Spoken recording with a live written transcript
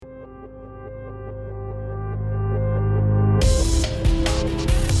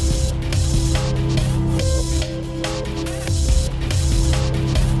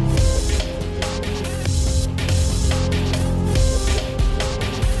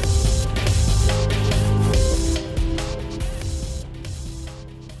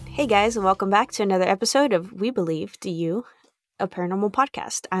Hey guys, and welcome back to another episode of We Believe, Do You, a paranormal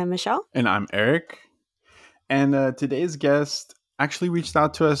podcast. I'm Michelle. And I'm Eric. And today's guest actually reached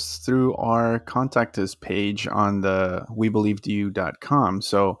out to us through our contact us page on the webelievedyou.com.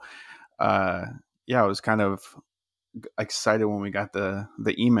 So, uh, yeah, I was kind of excited when we got the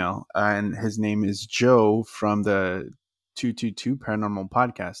email. And his name is Joe from the 222 Paranormal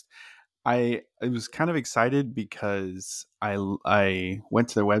Podcast. I was kind of excited because I went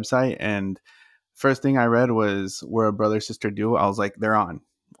to their website, and first thing I read was we're a brother sister duo. I was like, they're on.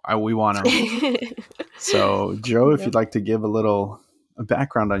 We want them. So, Joe, if Yep. you'd like to give a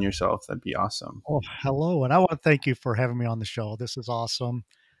background on yourself, that'd be awesome. Oh, hello. And I want to thank you for having me on the show. This is awesome.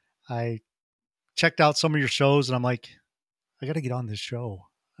 I checked out some of your shows and I'm like, I got to get on this show.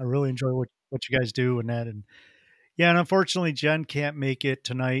 I really enjoy what you guys do and that. And yeah, and unfortunately, Jen can't make it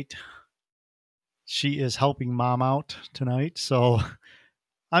tonight. She is helping mom out tonight. So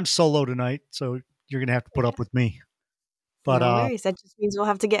I'm solo tonight. So you're going to have to put up with me. But No worries. That just means we'll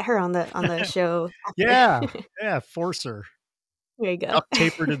have to get her on the show yeah, after. yeah, force her. There you go. Duct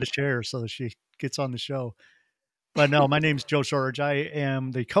tape her to the chair so that she gets on the show. But no, my name's Joe Shorridge. I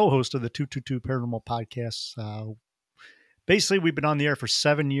am the co-host of the 222 Paranormal Podcast. Basically, we've been on the air for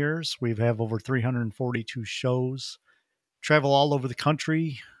 7 years. We have over 342 shows, travel all over the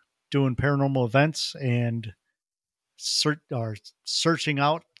country doing paranormal events and searching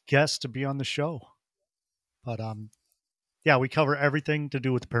out guests to be on the show. But yeah, we cover everything to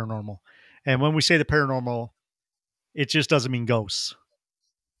do with the paranormal. And when we say the paranormal, it just doesn't mean ghosts.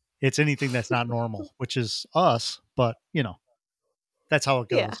 It's anything that's not normal, which is us, but that's how it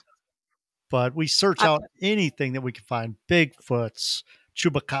Yeah. goes. But we search I- out anything that we can find: Bigfoots,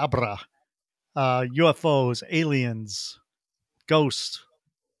 chupacabra, UFOs, aliens, ghosts,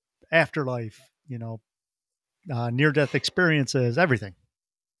 afterlife, near-death experiences, everything.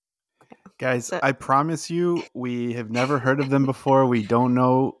 Guys, so, I promise you, we have never heard of them before. We don't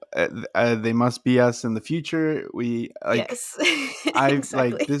know. They must be us in the future. We like. yes. I like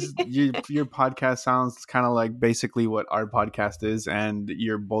Exactly. this. Your podcast sounds kind of like basically what our podcast is, and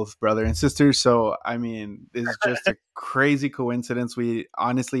you're both brother and sister. So I mean, this is just a crazy coincidence. We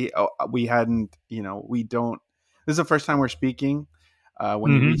honestly, we hadn't. We don't. This is the first time we're speaking.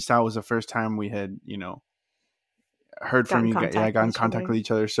 When you Mm-hmm. reached out was the first time we had heard Got from in you guys. Yeah, I contact got with in each contact other. with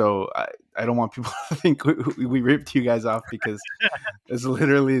each other. So I don't want people to think we ripped you guys off, because it's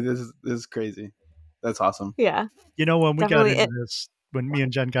literally this is crazy. That's awesome. Yeah. When we got Definitely into it. this, when me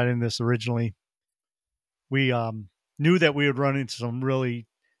and Jen got into this originally, we knew that we would run into some really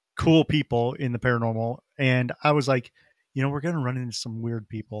cool people in the paranormal. And I was like, we're going to run into some weird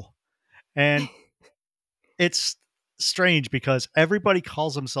people. And it's strange because everybody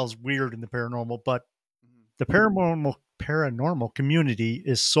calls themselves weird in the paranormal, but the paranormal community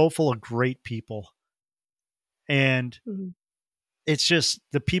is so full of great people. And Mhm. it's just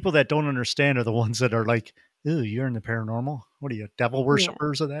the people that don't understand are the ones that are like, "Ooh, you're in the paranormal? What are you, devil Yeah.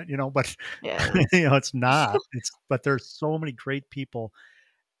 worshippers of that?" But Yeah. it's not. But there's so many great people.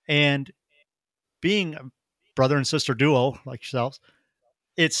 And being a brother and sister duo like yourselves,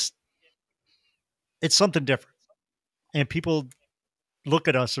 it's it's something different. And people look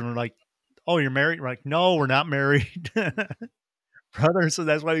at us and are like, "Oh, you're married?" We're like, "No, we're not married." Brother, so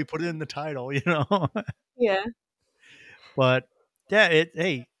that's why we put it in the title. Yeah. But yeah,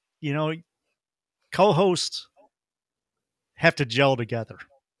 hey, you know, co-hosts have to gel together.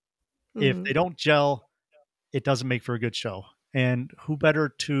 If Hmm. they don't gel, it doesn't make for a good show. And who better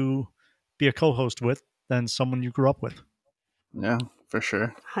to be a co-host with than someone you grew up with? Yeah, for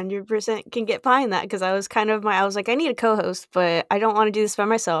sure. 100% can get behind that because I was like, I need a co-host, but I don't want to do this by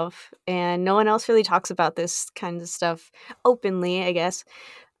myself, and no one else really talks about this kind of stuff openly, I guess.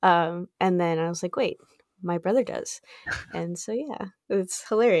 And then I was like, wait, my brother does, and so yeah, it's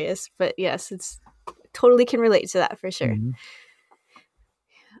hilarious. But yes, it's totally can relate to that for sure.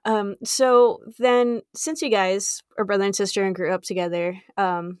 Mhm. So then, since you guys are brother and sister and grew up together,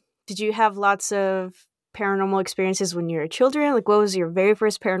 did you have lots of paranormal experiences when you were children? Like, what was your very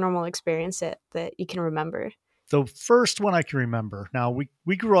first paranormal experience that you can remember? The first one I can remember. Now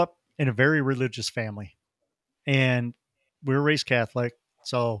we grew up in a very religious family, and we were raised Catholic,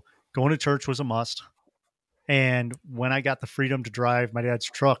 so going to church was a must. And when I got the freedom to drive my dad's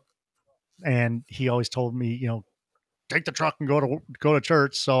truck, and he always told me, take the truck and go to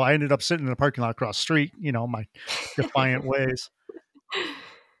church. So I ended up sitting in the parking lot across the street, my defiant ways.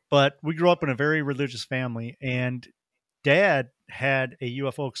 But we grew up in a very religious family, and dad had a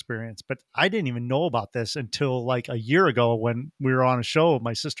UFO experience, but I didn't even know about this until like a year ago when we were on a show.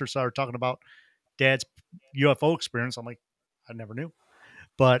 My sister started talking about dad's UFO experience. I'm like, I never knew.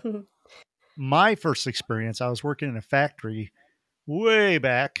 But my first experience, I was working in a factory way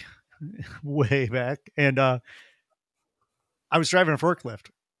back, way back, and I was driving a forklift,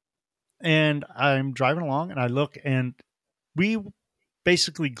 and I'm driving along, and I look, and we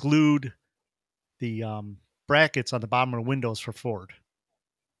basically glued the brackets on the bottom of the windows for Ford.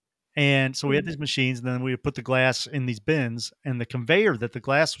 And so we had these machines, and then we would put the glass in these bins, and the conveyor that the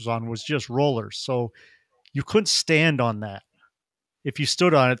glass was on was just rollers. So you couldn't stand on that. If you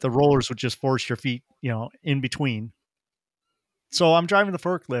stood on it, the rollers would just force your feet, in between. So I'm driving the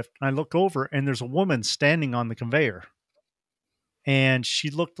forklift, and I look over, and there's a woman standing on the conveyor. And she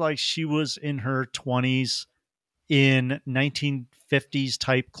looked like she was in her 20s in 1950s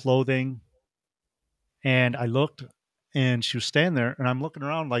type clothing. And I looked, and she was standing there, and I'm looking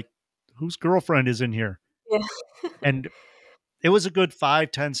around like, whose girlfriend is in here? Yeah. And it was a good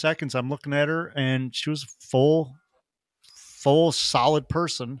 5-10 seconds. I'm looking at her, and she was full, solid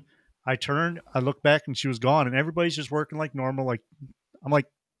person. I turned, I looked back, and she was gone, and everybody's just working like normal. Like, I'm like,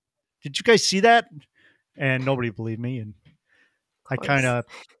 did you guys see that? And nobody believed me. And I kind of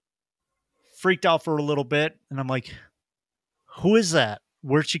freaked out for a little bit, and I'm like, who is that?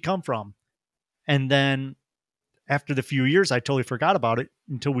 Where'd she come from? And then after the few years, I totally forgot about it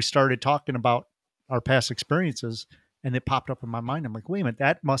until we started talking about our past experiences, and it popped up in my mind. I'm like, wait a minute,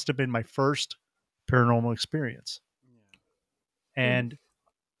 that must have been my first paranormal experience. And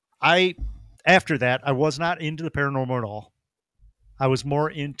after that, I was not into the paranormal at all. I was more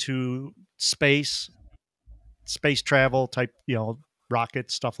into space travel type,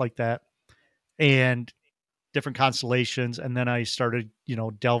 rockets, stuff like that, and different constellations. And then I started,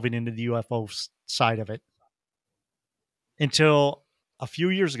 delving into the UFO side of it until a few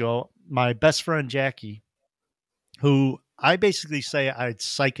years ago. My best friend, Jackie, who I basically say I had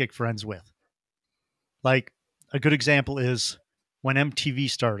psychic friends with. Like, a good example is when MTV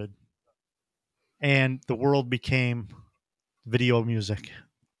started and the world became video music.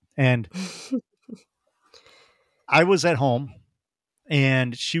 And I was at home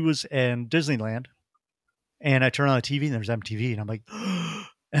and she was in Disneyland, and I turn on the TV and there's MTV, and I'm like,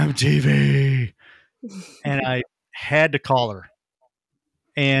 MTV. And I had to call her.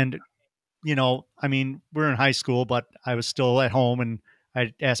 And, we're in high school, but I was still at home, and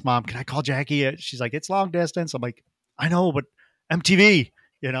I asked Mom, can I call Jackie? She's like, it's long distance. I'm like, I know, but MTV,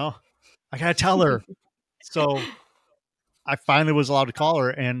 I got to tell her. So I finally was allowed to call her,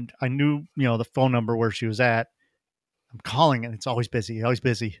 and I knew, the phone number where she was at. I'm calling, and it's always busy, always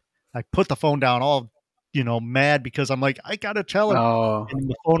busy. I put the phone down all, mad, because I'm like, I got to tell her. Oh, And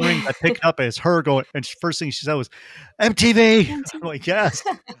the phone rings, I pick it up, and it's her going, and first thing she said was, MTV. I'm like, yes.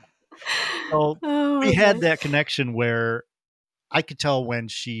 So Oh we my had gosh. that connection where I could tell when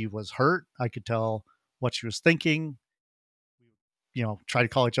she was hurt. I could tell what she was thinking, try to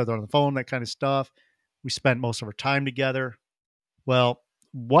call each other on the phone, that kind of stuff. We spent most of our time together. Well,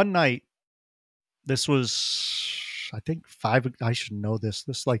 one night, this was, I think I should know this.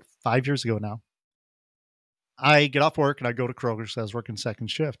 This is like 5 years ago now. I get off work and I go to Kroger's. I was working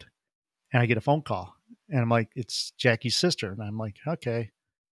second shift, and I get a phone call, and I'm like, it's Jackie's sister. And I'm like, okay,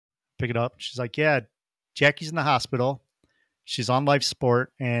 pick it up. She's like, yeah, Jackie's in the hospital. She's on life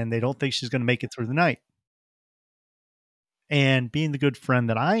support, and they don't think she's going to make it through the night. And being the good friend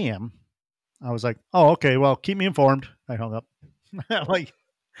that I am, I was like, oh, okay, well, keep me informed. I hung up. Like,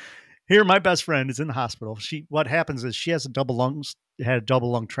 here, my best friend is in the hospital. What happens is she has had a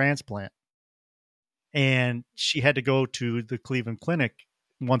double lung transplant, and she had to go to the Cleveland Clinic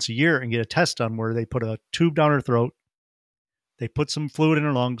once a year and get a test done where they put a tube down her throat. They put some fluid in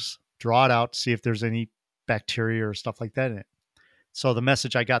her lungs, draw it out, see if there's any bacteria or stuff like that in it. So the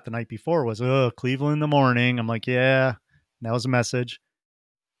message I got the night before was, oh, Cleveland in the morning. I'm like, yeah, that was a message.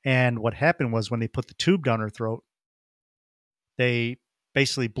 And what happened was when they put the tube down her throat, they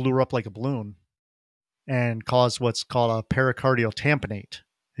basically blew her up like a balloon and caused what's called a pericardial tamponade.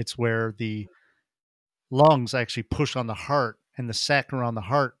 It's where the lungs actually push on the heart, and the sac around the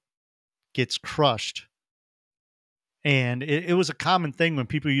heart gets crushed. And it was a common thing when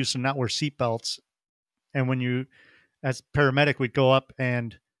people used to not wear seatbelts. And when you, as paramedic, would go up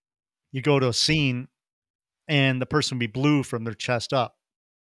and you go to a scene, and the person would be blue from their chest up.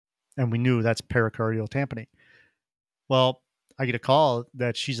 And we knew that's pericardial tamponade. Well, I get a call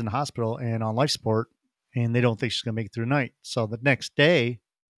that she's in the hospital and on life support, and they don't think she's going to make it through the night. So the next day,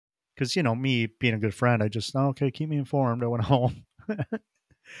 because, me being a good friend, I just, oh, okay, keep me informed. I went home.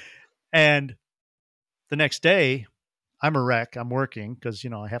 And the next day, I'm a wreck. I'm working because,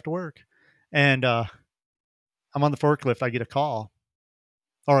 I have to work. And I'm on the forklift. I get a call.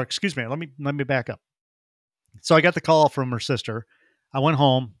 Or excuse me, let me back up. So I got the call from her sister. I went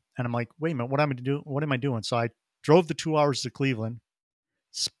home and I'm like, wait a minute, what am I doing? So I drove the 2 hours to Cleveland,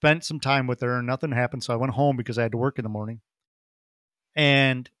 spent some time with her, and nothing happened. So I went home because I had to work in the morning.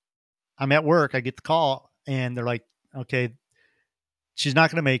 And I'm at work. I get the call, and they're like, okay, she's not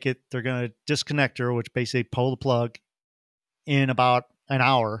going to make it. They're going to disconnect her, which basically pull the plug in about an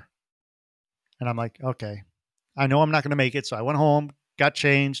hour. And I'm like, okay, I know I'm not going to make it. So I went home, got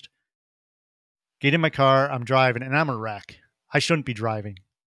changed, get in my car. I'm driving, and I'm a wreck. I shouldn't be driving.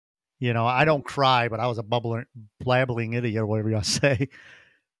 I don't cry, but I was a blabbling idiot or whatever you want to say.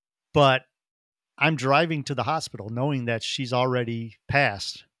 But I'm driving to the hospital knowing that she's already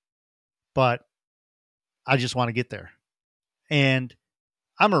passed, but I just want to get there. And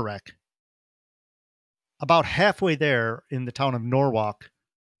I'm a wreck. About halfway there in the town of Norwalk,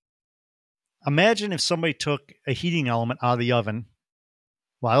 imagine if somebody took a heating element out of the oven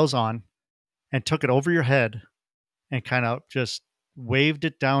while I was on and took it over your head and kind of just waved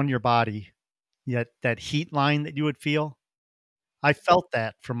it down your body. Yet that heat line that you would feel, I felt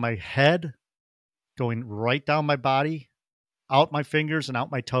that from my head going right down my body, out my fingers and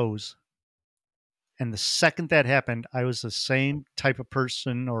out my toes. And the second that happened, I was the same type of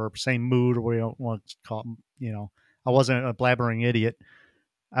person or same mood or whatever you want to call it. I wasn't a blabbering idiot.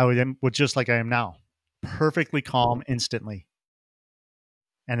 I was just like I am now, perfectly calm instantly.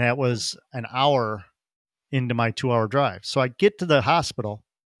 And that was an hour into my 2 hour drive. So I get to the hospital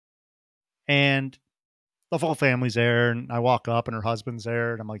and the whole family's there. And I walk up and her husband's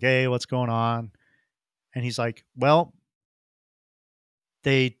there. And I'm like, hey, what's going on? And he's like, well,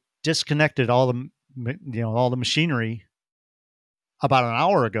 they disconnected all the machinery about an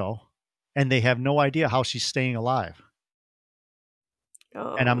hour ago and they have no idea how she's staying alive. And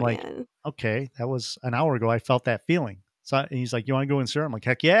Oh I'm like, man. okay, that was an hour ago. I felt that feeling. So and he's like, you want to go in, sir? I'm like,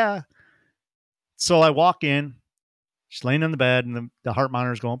 heck yeah. So I walk in, she's laying on the bed and the heart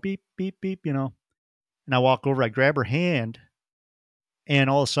monitor's going beep, beep, beep, and I walk over, I grab her hand and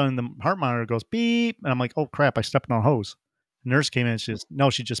all of a sudden the heart monitor goes beep. And I'm like, oh crap, I stepped on a hose. The nurse came in and she says, no,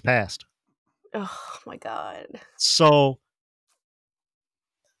 she just passed. Oh my god. So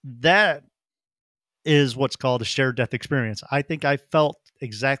that is what's called a shared death experience. I think I felt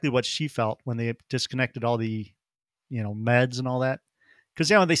exactly what she felt when they disconnected all the, meds and all that. Because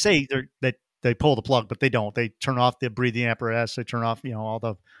they say that they pull the plug, but they don't. They turn off the breathing apparatus. They turn off, all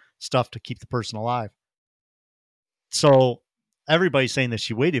the stuff to keep the person alive. So everybody's saying that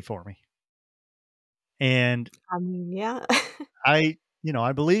she waited for me, and I mean, yeah. I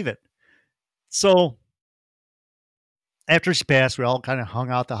believe it. So after she passed, we all kind of hung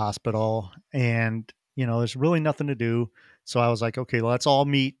out at the hospital, and there's really nothing to do. So I was like, okay, let's all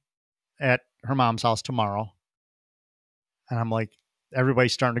meet at her mom's house tomorrow. And I'm like,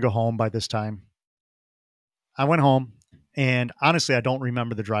 everybody's starting to go home by this time. I went home, and honestly, I don't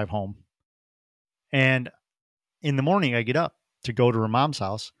remember the drive home. And in the morning, I get up to go to her mom's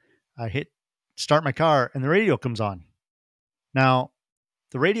house. I hit start my car, and the radio comes on. Now,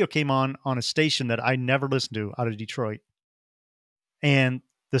 the radio came on a station that I never listened to out of Detroit. And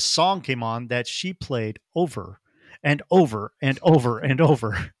the song came on that she played over and over and over and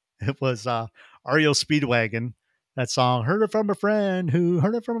over. It was REO Speedwagon, that song, heard it from a friend who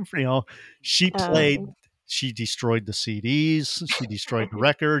heard it from a friend. She played, Oh. she destroyed the CDs, she destroyed the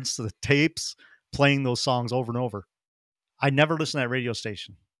records, the tapes, playing those songs over and over. I never listened to that radio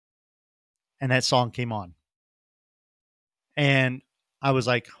station. And that song came on. And I was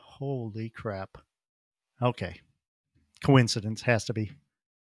like, holy crap. Okay. Coincidence has to be.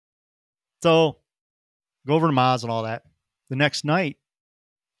 So go over to Maz and all that. The next night,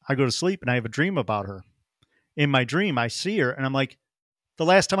 I go to sleep and I have a dream about her. In my dream, I see her and I'm like, the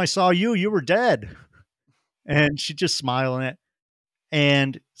last time I saw you, you were dead. And she just smiling at.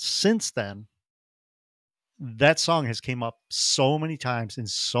 And since then, that song has came up so many times in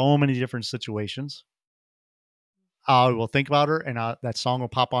so many different situations. I will think about her and that song will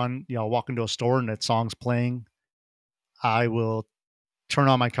pop on. I'll walk into a store and that song's playing. I will turn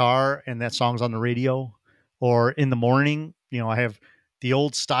on my car and that song's on the radio. Or in the morning, I have the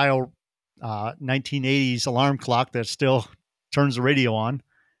old style 1980s alarm clock that still turns the radio on.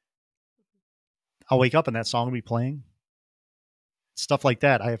 I'll wake up and that song will be playing. Stuff like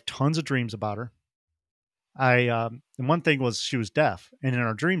that. I have tons of dreams about her. And one thing was she was deaf, and in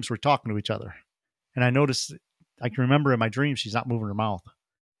our dreams we're talking to each other. And I noticed, I can remember in my dreams she's not moving her mouth,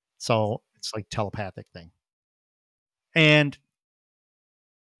 so it's like telepathic thing. And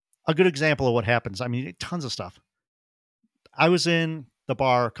a good example of what happens. I mean, tons of stuff. I was in the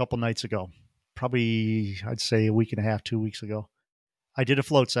bar a couple nights ago, probably I'd say a week and a half, 2 weeks ago. I did a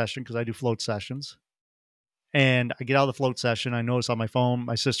float session because I do float sessions. And I get out of the float session. I notice on my phone,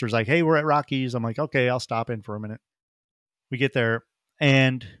 my sister's like, "Hey, we're at Rockies." I'm like, "Okay, I'll stop in for a minute." We get there,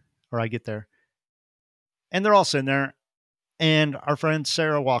 or I get there, and they're all sitting there. And our friend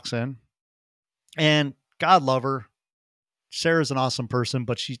Sarah walks in, and God love her. Sarah's an awesome person,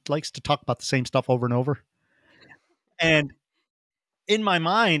 but she likes to talk about the same stuff over and over. And in my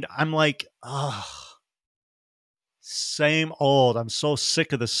mind, I'm like, oh, same old. I'm so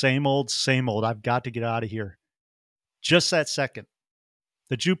sick of the same old, same old. I've got to get out of here. Just that second,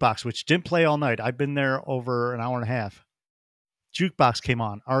 the jukebox, which didn't play all night, I've been there over an hour and a half. Jukebox came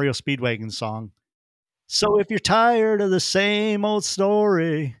on, REO Speedwagon song. So if you're tired of the same old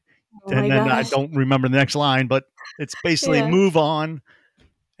story, Oh and my then I gosh. don't remember the next line, but it's basically Yeah. move on.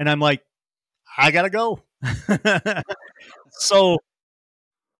 And I'm like, I gotta go. So,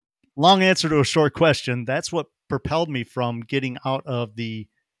 long answer to a short question. That's what propelled me from getting out of the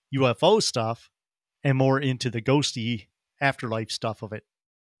UFO stuff and more into the ghosty afterlife stuff of it,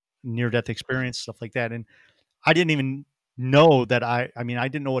 near death experience, stuff like that. And I didn't even know that I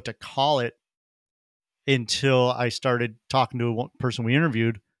didn't know what to call it until I started talking to one person we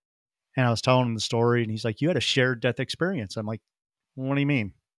interviewed, and I was telling him the story, and he's like, "You had a shared death experience." I'm like, "What do you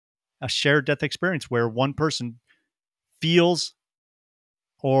mean?" A shared death experience where one person feels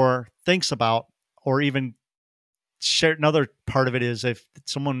or thinks about, or even share. Another part of it is if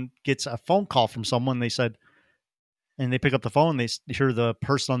someone gets a phone call from someone, they said, and they pick up the phone, they hear the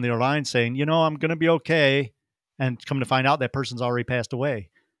person on the other line saying, I'm going to be okay. And come to find out that person's already passed away,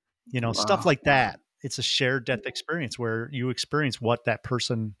 stuff Wow. like that. It's a shared death experience where you experience what that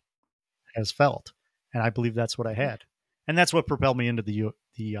person has felt. And I believe that's what I had. And that's what propelled me into the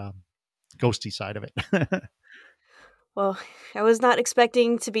ghosty side of it. Well, I was not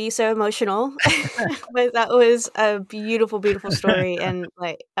expecting to be so emotional, but that was a beautiful, beautiful story, and,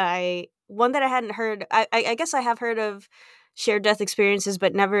 like, I one that I hadn't heard. I guess I have heard of shared death experiences,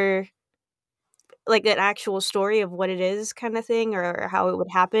 but never, like, an actual story of what it is kinda thing or how it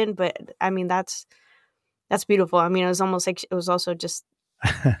would happen, but, I mean, that's beautiful. I mean, it was almost like it was also just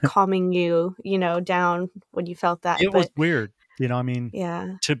calming you, down when you felt that, It was but weird. yeah.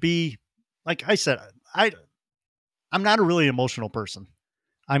 To be, like I said, I, I'm not a really emotional person.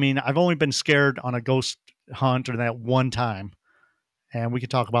 I've only been scared on a ghost hunt or that one time, and we could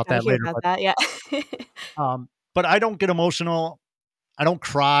talk about I that hear later. about that, yeah. But I don't get emotional. I don't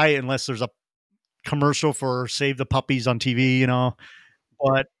cry unless there's a commercial for Save the Puppies on TV.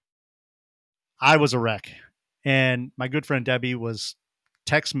 But I was a wreck, and my good friend Debbie was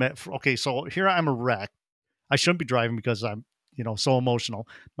text me. Okay, so here I'm a wreck. I shouldn't be driving because I'm, so emotional.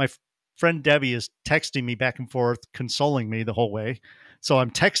 My friend Debbie is texting me back and forth, consoling me the whole way. So I'm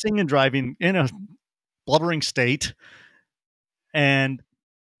texting and driving in a blubbering state, and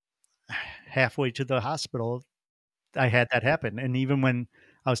halfway to the hospital, I had that happen. And even when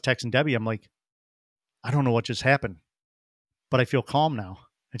I was texting Debbie, I'm like, I don't know what just happened, but I feel calm now.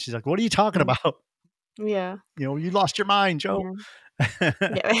 And she's like, "What are you talking Mm, about? yeah, You lost your mind, Joe."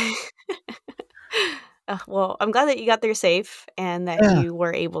 yeah, yeah. Well, I'm glad that you got there safe and that Yeah. you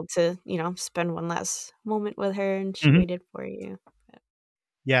were able to, spend one last moment with her and she Mhm. waited for you.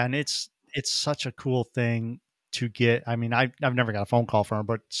 Yeah, and it's such a cool thing to get. I've never got a phone call from her,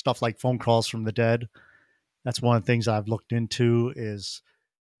 but stuff like phone calls from the dead, that's one of the things I've looked into is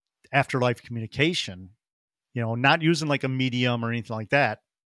afterlife communication, not using like a medium or anything like that,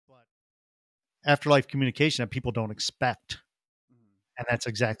 but afterlife communication that people don't expect. And that's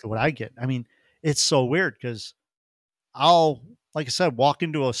exactly what I get. It's so weird because I'll, like I said, walk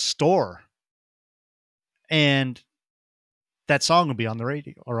into a store and that song will be on the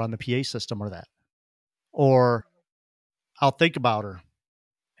radio or on the PA system or that. Or I'll think about her.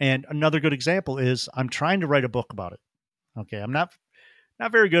 And another good example is I'm trying to write a book about it. Okay. I'm not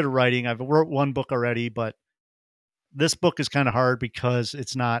very good at writing. I've wrote one book already, but this book is kind of hard because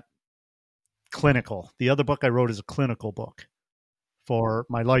it's not clinical. The other book I wrote is a clinical book for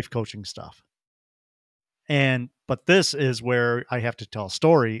my life coaching stuff. But this is where I have to tell a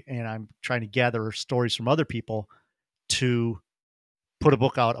story and I'm trying to gather stories from other people to put a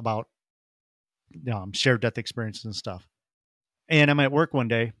book out about shared death experiences and stuff. And I'm at work one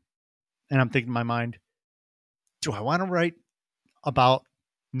day and I'm thinking in my mind, do I want to write about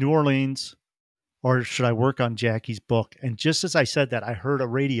New Orleans or should I work on Jackie's book? And just as I said that, I heard a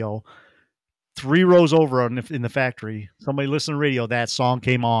radio 3 rows over in the factory. Somebody listened to the radio. That song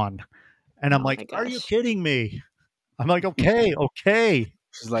came on. And I'm Oh like, my are you gosh. kidding me? I'm like, okay, okay.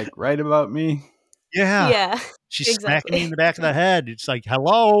 She's like, right about me. Yeah. Yeah, She's smacking me exactly. in the back of the head. It's like,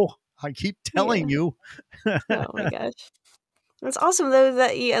 hello, I keep Yeah. telling you. Oh my gosh. It's awesome though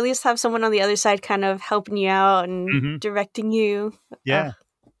that you at least have someone on the other side kind of helping you out and Mhm. directing you. Yeah.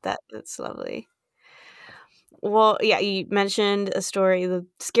 That's lovely. Well, yeah, you mentioned a story, the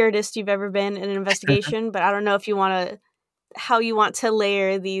scaredest you've ever been in an investigation, but I don't know if you wanna how you want to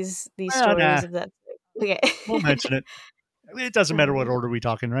layer these Well, nah, stories if that's okay. we'll mention it. It doesn't matter what Alright. order we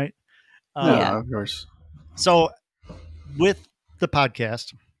talking, right? Yeah. No, of course. So with the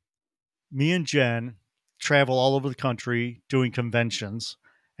podcast, me and Jen travel all over the country doing conventions.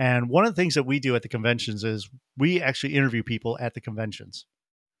 And one of the things that we do at the conventions is we actually interview people at the conventions.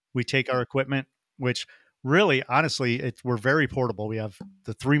 We take our equipment, which really, honestly, we're very portable. We have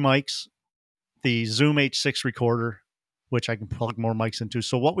the 3 mics, the Zoom H6 recorder, which I can plug more mics into.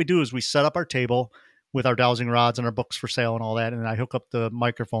 So what we do is we set up our table with our dowsing rods and our books for sale and all that, and I hook up the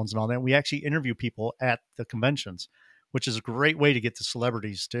microphones and all that. We actually interview people at the conventions, which is a great way to get the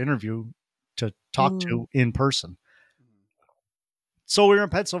celebrities to interview, to talk Mm. to in person. So we were in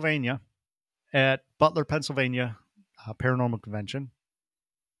Pennsylvania at Butler, Pennsylvania, Paranormal Convention,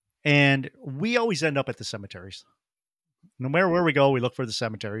 and we always end up at the cemeteries. No matter where we go, we look for the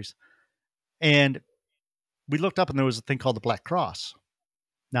cemeteries. And we looked up and there was a thing called the Black Cross.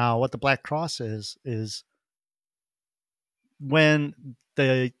 Now, what the Black Cross is when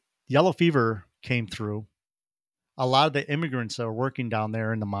the yellow fever came through, a lot of the immigrants that were working down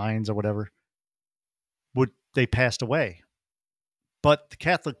there in the mines or whatever they passed away. But the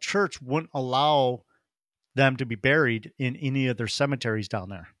Catholic Church wouldn't allow them to be buried in any of their cemeteries down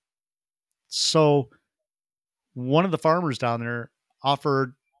there. So one of the farmers down there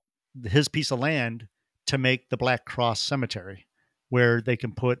offered his piece of land to make the Black Cross Cemetery where they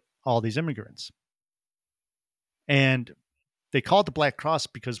can put all these immigrants. And they call it the Black Cross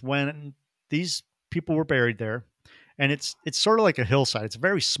because when these people were buried there, and it's sort of like a hillside. It's a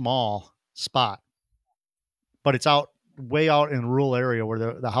very small spot, but it's out way out in a rural area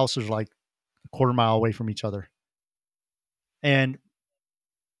where the houses are like a quarter mile away from each other. And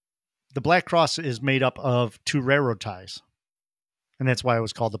the Black Cross is made up of 2 railroad ties, and that's why it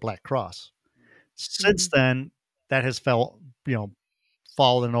was called the Black Cross. Since Mm. then, that has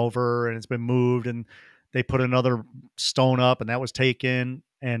fallen over and it's been moved, and they put another stone up, and that was taken.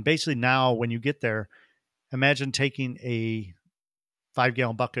 And basically now when you get there, imagine taking a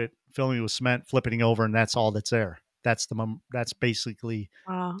 5-gallon bucket, filling it with cement, flipping it over, and that's all that's there. That's basically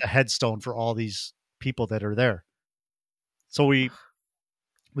Wow. the headstone for all these people that are there. So we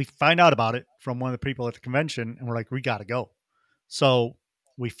find out about it from one of the people at the convention, and we're like, we got to go. So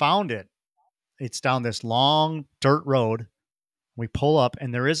we found it. It's down this long dirt road. We pull up,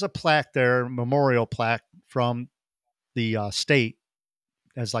 and there is a plaque there, memorial plaque from the state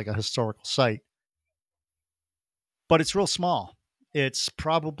as like a historical site, but it's real small. It's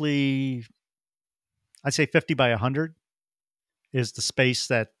probably, I'd say 50 by 100 is the space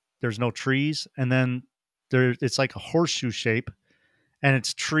that there's no trees. And then it's like a horseshoe shape, and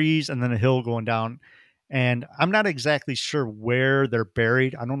it's trees and then a hill going down. And I'm not exactly sure where they're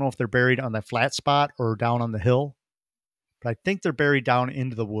buried. I don't know if they're buried on that flat spot or down on the hill, but I think they're buried down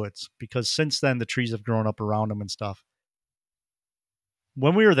into the woods because since then the trees have grown up around them and stuff.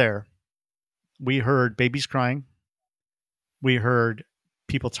 When we were there, we heard babies crying. We heard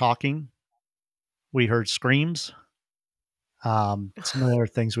people talking. We heard screams. Some of the other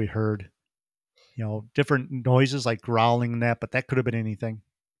things we heard, different noises like growling and that, but that could have been anything.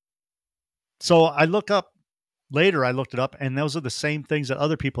 So I looked it up, and those are the same things that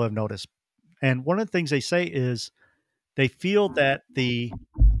other people have noticed. And one of the things they say is they feel that the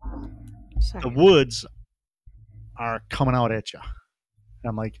Sorry. woods are coming out at you. And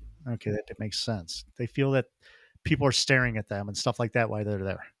I'm like, okay, that makes sense. They feel that people are staring at them and stuff like that while they're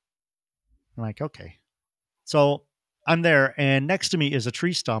there. I'm like, okay. So I'm there, and next to me is a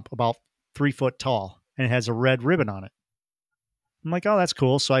tree stump about 3 foot tall, and it has a red ribbon on it. I'm like, oh, that's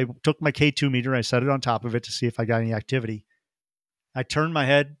cool. So I took my K2 meter, I set it on top of it to see if I got any activity. I turned my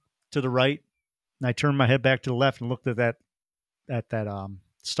head to the right, and I turned my head back to the left and looked at that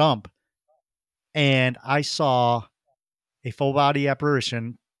stump, and I saw a full body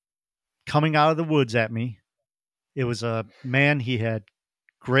apparition coming out of the woods at me. It was a man. He had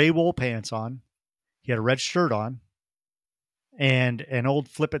gray wool pants on, he had a red shirt on, and an old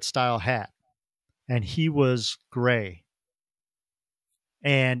flip it style hat, and he was gray,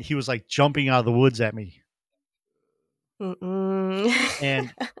 and he was like jumping out of the woods at me. Mm-mm.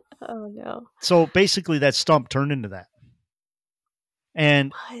 And Oh, no. so basically that stump turned into that.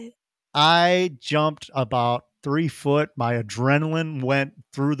 And What? I jumped about 3 foot. My adrenaline went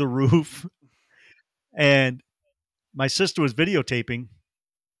through the roof. And my sister was videotaping.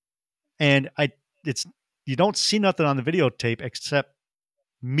 And it's you don't see nothing on the videotape except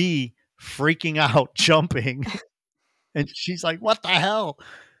me freaking out, jumping. And she's like, "What the hell?"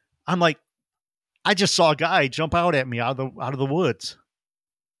 I'm like, "I just saw a guy jump out at me out of the woods."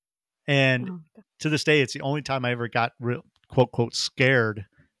 And Oh, to this day, it's the only time I ever got real quote quote scared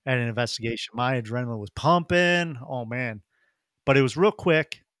at an investigation. My adrenaline was pumping. Oh man. But it was real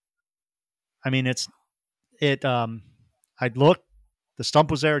quick. I mean, I'd look, the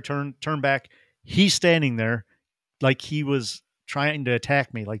stump was there, turn back. He's standing there like he was trying to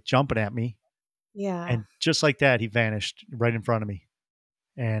attack me, like jumping at me. yeah. And just like that, he vanished right in front of me.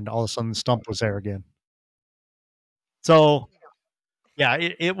 And all of a sudden the stump was there again. So yeah,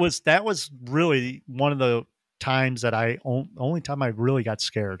 that was really one of the times that only time I really got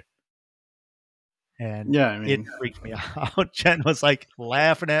scared. And Yeah, I it mean, freaked me out. Jen was like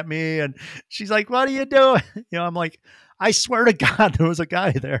laughing at me and she's like, "What are you doing?" I'm like, "I swear to God, there was a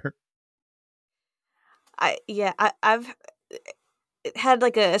guy there." I've had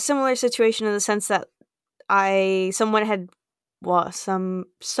like a similar situation in the sense that someone had well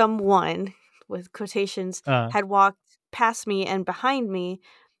someone with quotations Uh, had walked past me and behind me,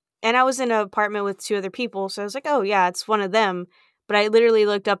 and I was in an apartment with two other people, so I was like, oh yeah, it's one of them. But I literally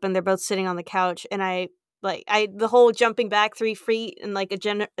looked up and they're both sitting on the couch, and I the whole jumping back 3 feet and like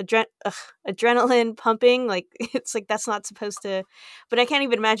adrenaline pumping, like it's like that's not supposed to, but I can't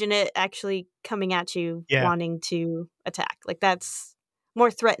even imagine it actually coming at you yeah, wanting to attack. Like that's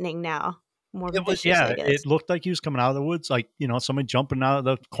more threatening now, more it was, vicious, yeah, I guess. it looked like he was coming out of the woods, like, somebody jumping out of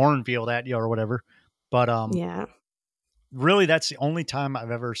the cornfield at you or whatever. But Yeah. really, that's the only time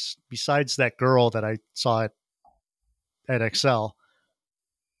I've ever, besides that girl that I saw at Excel,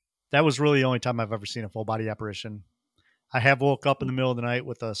 that was really the only time I've ever seen a full body apparition. I have woke up in the middle of the night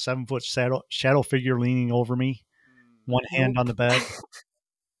with a 7 foot shadow figure leaning over me, one hand on Nope. the bed,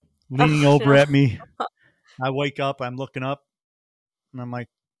 leaning Oh over no. at me. I wake up, I'm looking up, and I'm like,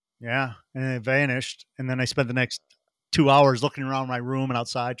 yeah, and it vanished. And then I spent the next 2 hours looking around my room and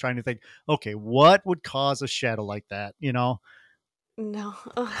outside trying to think, okay, what would cause a shadow like that? No.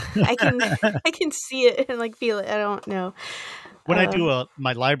 Ugh, I can see it and like feel it. I don't know. When I Uh do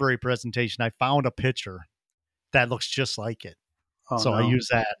my library presentation, I found a picture that looks just like it. oh So I no. use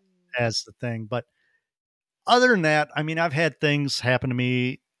that as the thing. But other than that, I mean, I've had things happen to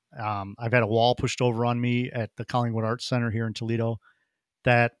me. I've had a wall pushed over on me at the Collingwood Arts Center here in Toledo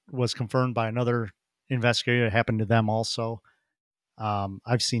that was confirmed by another investigator. It happened to them also.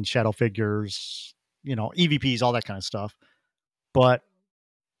 I've seen shadow figures, EVPs, all that kind of stuff. But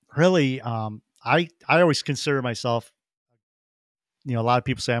really, I always consider myself, a lot of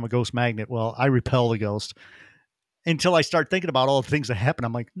people say I'm a ghost magnet. Well, I repel the ghost until I start thinking about all the things that happen.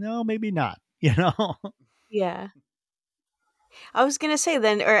 I'm like, no, maybe not. yeah. I was gonna say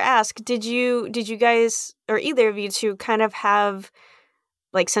then, or ask, did you guys or either of you two kind of have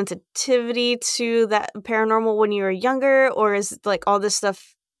like sensitivity to that paranormal when you were younger, or is like all this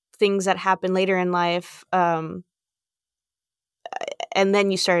stuff things that happen later in life, and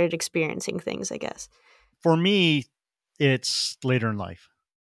then you started experiencing things, I guess. For me, it's later in life.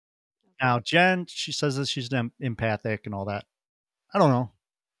 Now, Jen, she says that she's empathic and all that. I don't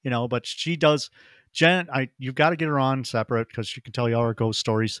know, but she does. Jen, you've got to get her on separate because she can tell you all her ghost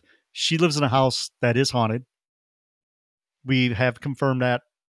stories. She lives in a house that is haunted. We have confirmed that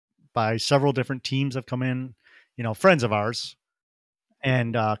by several different teams have come in, friends of ours,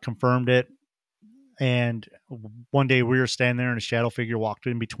 and confirmed it. And one day we were standing there and a shadow figure walked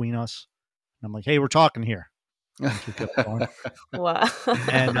in between us. And I'm like, "Hey, we're talking here." And she kept going. Wow.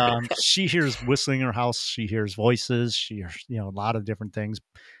 And she hears whistling in her house. She hears voices. She hears, a lot of different things.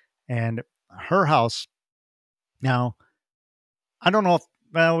 And her house now, I don't know if,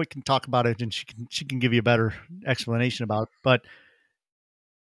 well, we can talk about it and she can give you a better explanation about it. But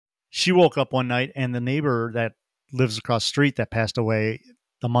she woke up one night and the neighbor that lives across the street that passed away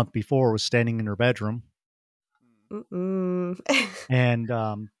the month before was standing in her bedroom. Mm-mm.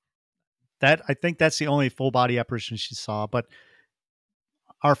 And that, I think that's the only full body apparition she saw. But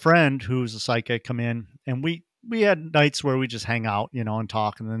our friend who's a psychic come in and we had nights where we just hang out, and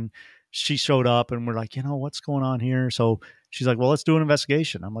talk. And then she showed up and we're like, what's going on here? So she's like, well, let's do an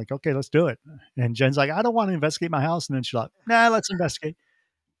investigation. I'm like, okay, let's do it. And Jen's like, I don't want to investigate my house. And then she's like, nah, let's investigate.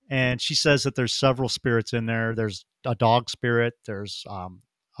 And she says that there's several spirits in there. There's a dog spirit. There's a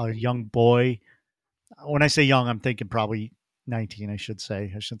young boy. When I say young, I'm thinking probably 19, I should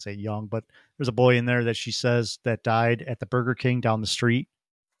say. I shouldn't say young, but there's a boy in there that she says that died at the Burger King down the street.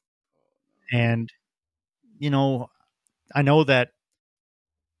 And, you know, I know that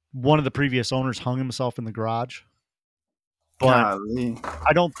one of the previous owners hung himself in the garage, but Golly.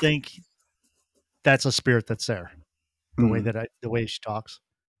 I don't think that's a spirit that's there. The way Mm. the way she talks.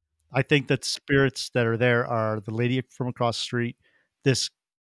 I think that spirits that are there are the lady from across the street, this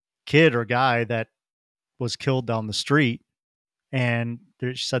kid or guy that was killed down the street, and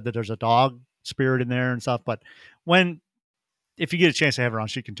she said that there's a dog spirit in there and stuff. But when if you get a chance to have her on,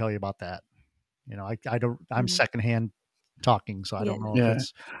 she can tell you about that. You know, I don't. I'm Mhm. secondhand talking, so I Yeah. don't know if Yeah.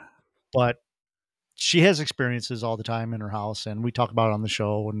 it's. But she has experiences all the time in her house, and we talk about it on the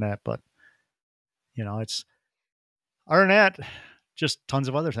show and that. But it's other than that, just tons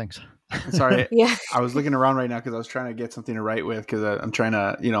of other things. Sorry, Yeah. I was looking around right now because I was trying to get something to write with because I'm trying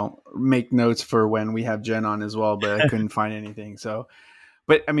to, make notes for when we have Jen on as well, but I couldn't find anything. So,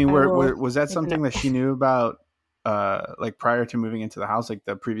 but I mean, I will was that make a something note. that she knew about, like prior to moving into the house, like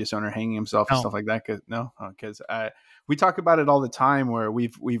the previous owner hanging himself and No. stuff like that? Cause no, because we talk about it all the time where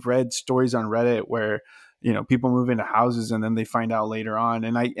we've read stories on Reddit where, people move into houses and then they find out later on.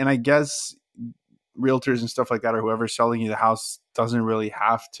 And I guess realtors and stuff like that, or whoever's selling you the house doesn't really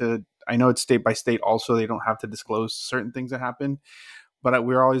have to. I know it's state by state. Also, they don't have to disclose certain things that happen. But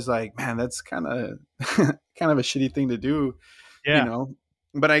we're always like, man, that's kind of kind of a shitty thing to do, you Yeah, know.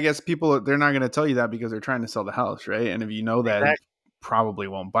 But I guess people they're not going to tell you that because they're trying to sell the house, right? And if you know that, you exactly. probably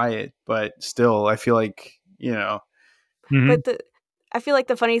won't buy it. But still, I feel like Mhm. But I feel like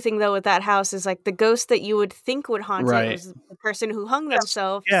the funny thing though with that house is like the ghost that you would think would haunt it right? was the person who hung Yes.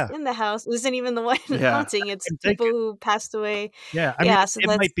 themselves Yeah. in the house isn't even the one Yeah, haunting. It's I'm people thinking. who passed away. Yeah, I mean, Yeah, so it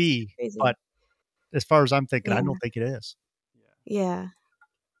that's might be, crazy. but as far as I'm thinking, I Yeah. don't think it is. Yeah.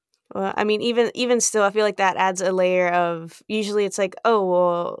 Well, I mean, even still, I feel like that adds a layer of usually it's like, oh,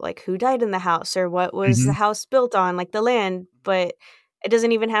 well, like who died in the house or what was the Mhm. house built on, like the land, but it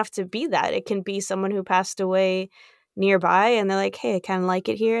doesn't even have to be that. It can be someone who passed away nearby and they're like, hey, I kind of like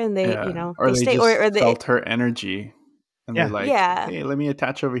it here, and they, yeah. Or they they stay, just or they, felt her energy, and they're Yeah, like, yeah, hey, let me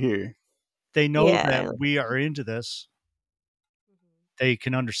attach over here. they know yeah, that we are into this. Mhm. They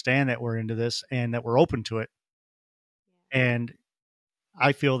can understand that we're into this and that we're open to it, and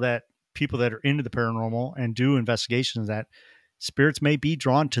I feel that people that are into the paranormal and do investigations, that spirits may be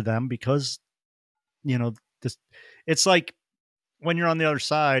drawn to them because, you know, this it's like when you're on the other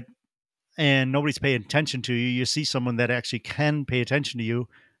side and nobody's paying attention to you, you see someone that actually can pay attention to you,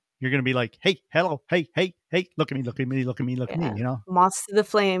 you're going to be like, "Hey, hello, hey, hey, hey, look at me, look at me, look at me, look at me," Yeah, you know? moths to the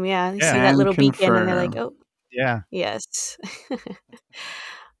flame. Yeah, you see Yeah. that Can little beacon, and they're like, confirm. oh, Yeah. yes.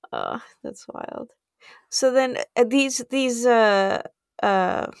 Oh, that's wild. So then these uh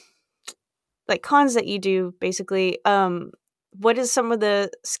like cons that you do basically, what is some of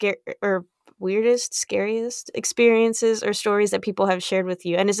the scare or weirdest, scariest experiences or stories that people have shared with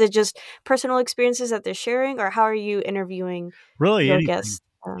you? And is it just personal experiences that they're sharing, or how are you interviewing Really your anything. guests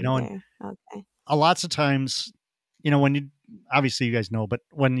And there? Okay. a lots of times, when you obviously you guys know, but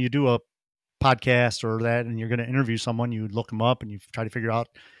when you do a podcast or that and you're going to interview someone, you look them up and you try to figure out,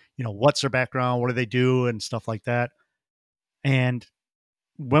 what's their background, what do they do and stuff like that. And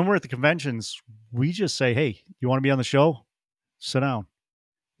when we're at the conventions, we just say, "Hey, you want to be on the show? Sit down."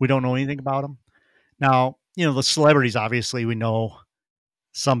 We don't know anything about them. Now, the celebrities, obviously, we know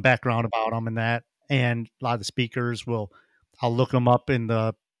some background about them and that. And a lot of the speakers I'll look them up in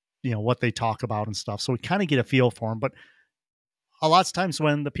what they talk about and stuff. So we kind of get a feel for them. But a lot of times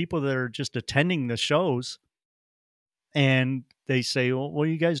when the people that are just attending the shows and they say, "Well, what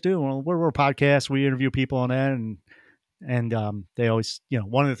do you guys do?" Well, we're a podcast. We interview people on that. And they always,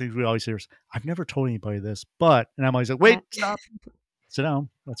 one of the things we always hear is, "I've never told anybody this, but," and I'm always like, "Wait, Yeah. stop, sit down.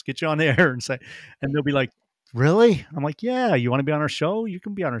 Let's get you on the air," and they'll be like, "Really?" I'm like, "Yeah, you want to be on our show? You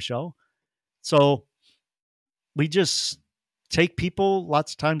can be on our show." So we just take people,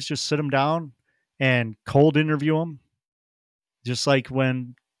 lots of times just sit them down and cold interview them, just like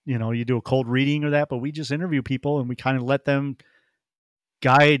when, you do a cold reading or that, but we just interview people and we kind of let them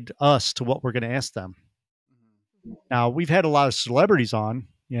guide us to what we're going to ask them. Now, we've had a lot of celebrities on,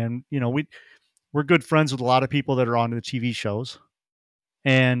 and, we're good friends with a lot of people that are on the TV shows,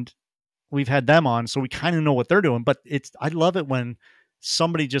 and we've had them on, so we kind of know what they're doing. But I love it when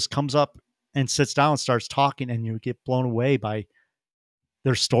somebody just comes up and sits down and starts talking, and you get blown away by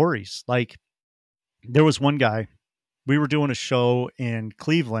their stories. Like, there was one guy, we were doing a show in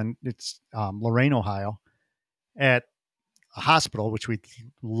Cleveland, it's Lorain, Ohio, at a hospital, which we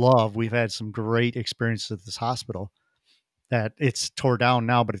love. We've had some great experiences at this hospital. That it's tore down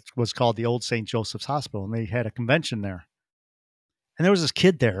now, but it was called the old St. Joseph's Hospital, and they had a convention there. And there was this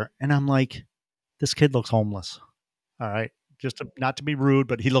kid there, and I'm like, this kid looks homeless. All right. Not to be rude,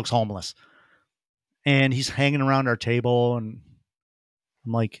 but he looks homeless. And he's hanging around our table, and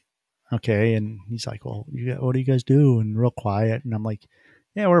I'm like, okay. And he's like, well, what do you guys do? And real quiet. And I'm like,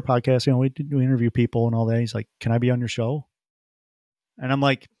 yeah, we're a podcast. We interview people and all that. He's like, can I be on your show? And I'm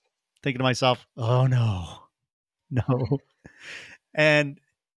like thinking to myself, oh no, no. And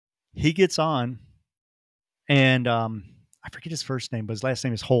he gets on, and I forget his first name, but his last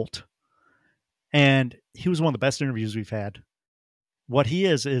name is Holt. And he was one of the best interviews we've had. What he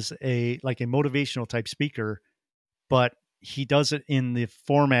is a motivational type speaker, but he does it in the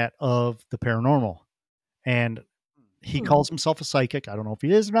format of the paranormal. And he Hmm. calls himself a psychic. I don't know if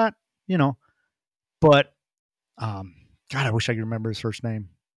he is or not, but God, I wish I could remember his first name.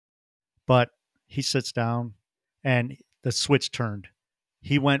 But he sits down and the switch turned.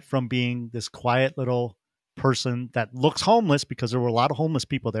 He went from being this quiet little person that looks homeless, because there were a lot of homeless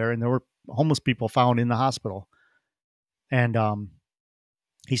people there, and there were homeless people found in the hospital. And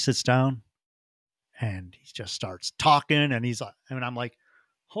he sits down and he just starts talking, and I'm like,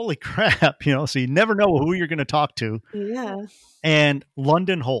 holy crap, so you never know who you're going to talk to. Yeah. And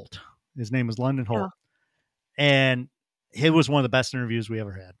London Holt, his name was London Holt. Oh. And it was one of the best interviews we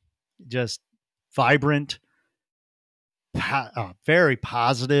ever had. Just vibrant, very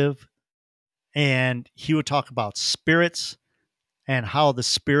positive. And he would talk about spirits and how the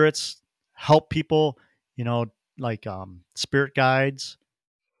spirits help people, like spirit guides.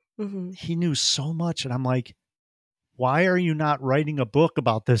 Mm-hmm. He knew so much. And I'm like, why are you not writing a book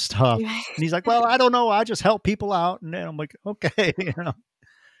about this stuff? And he's like, well, I don't know. I just help people out. And then I'm like, okay. I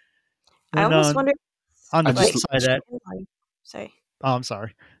And almost wonder, on the I flip like, just side of that, sorry. oh, I'm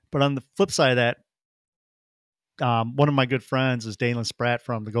sorry. But on the flip side of that, one of my good friends is Dalen Spratt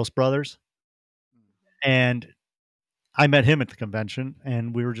from the Ghost Brothers. And I met him at the convention,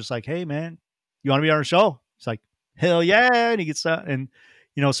 and we were just like, hey, man, you want to be on our show? He's like, hell yeah. And he gets that. And,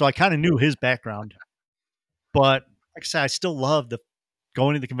 so I kind of knew his background. But like I said, I still love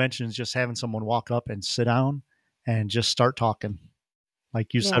going to the conventions, just having someone walk up and sit down and just start talking.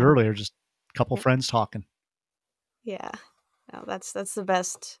 Like you said Yeah. earlier, just a couple Yeah. friends talking. Yeah. No, that's the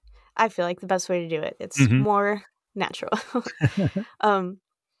best. I feel like the best way to do it. It's Mhm. more natural.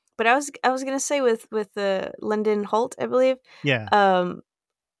 But I was gonna say with the Lyndon Holt, I believe. Yeah.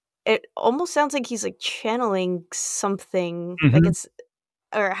 It almost sounds like he's like channeling something, like Mhm. it's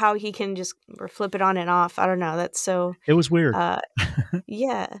or how he can just or flip it on and off. I don't know. That's so. It was weird. Uh,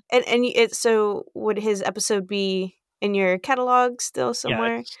 yeah. And it so would his episode be in your catalog still Yeah,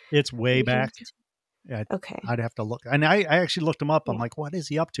 somewhere it's that way we can back. listen to? Yeah, Okay. I'd have to look. And I actually looked him up. I'm Yeah. like, what is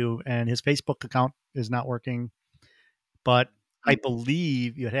he up to? And his Facebook account is not working. But I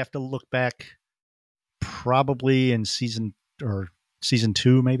believe you'd have to look back probably in season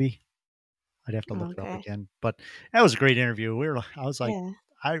 2, maybe. I'd have to look it up Okay. again. But that was a great interview. I was like, Yeah.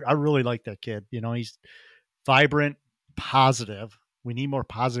 I really like that kid. He's vibrant, positive. We need more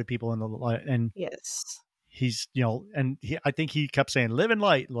positive people in the light. And Yes. he's, and I think he kept saying live in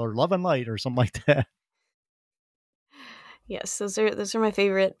light or love and light or something like that. Yes, those are my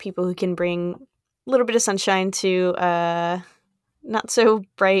favorite people who can bring a little bit of sunshine to not so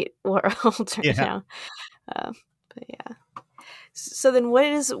bright world, Yeah. But yeah. So then, what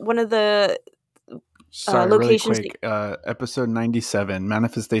is one of the sorry, really locations quick. Episode 97,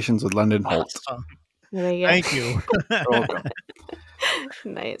 Manifestations with London Holt. Awesome. there you go. Thank you. You're welcome.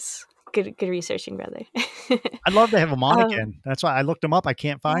 Nice, good researching, brother. I'd love to have him on um, again. That's why I looked him up. I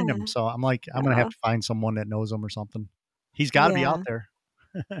can't find yeah, him. So I'm like, I'm going to have uh, to find someone that knows him or something. He's got to be out yeah,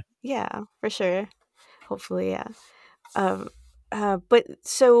 there. yeah, for sure. Hopefully, yeah. Um, but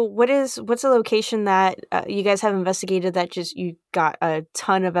so what's a location that you guys have investigated that just you got a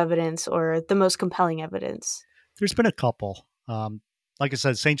ton of evidence or the most compelling evidence? There's been a couple. Like I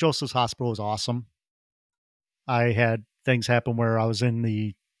said, St. Joseph's Hospital was awesome. I had things happen where I was in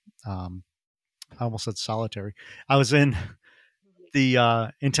the, I almost said solitary. I was in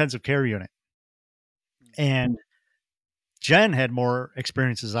the intensive care unit, and Jen had more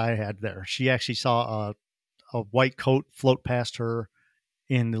experiences I had there. She actually saw a white coat float past her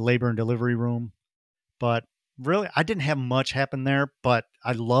in the labor and delivery room. But really, I didn't have much happen there, but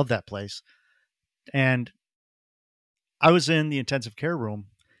I love that place. And I was in the intensive care room.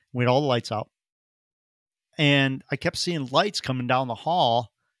 We had all the lights out. And I kept seeing lights coming down the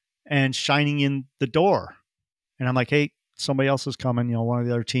hall and shining in the door. And I'm like, hey, somebody else is coming, one of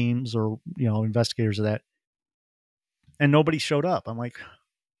the other teams or, investigators of that. And nobody showed up. I'm like,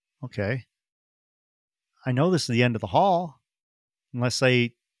 okay, I know this is the end of the hall, unless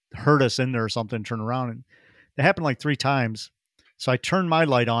they heard us in there or something, turn around. And it happened like 3 times. So I turned my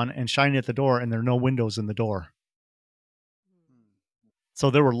light on and shined at the door, and there are no windows in the door. So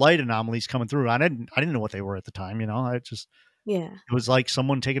there were light anomalies coming through. I didn't know what they were at the time. Yeah. It was like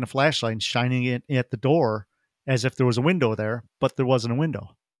someone taking a flashlight and shining it at the door, as if there was a window there, but there wasn't a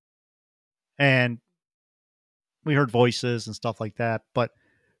window. And we heard voices and stuff like that. But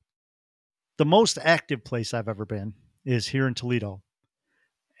the most active place I've ever been is here in Toledo,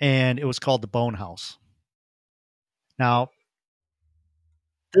 and it was called the Bone House. Now,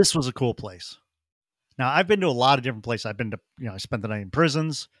 this was a cool place. Now, I've been to a lot of different places. I've been to, I spent the night in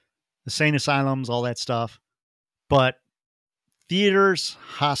prisons, the sane asylums, all that stuff. But theaters,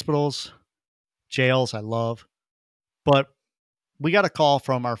 hospitals, jails, I love. But we got a call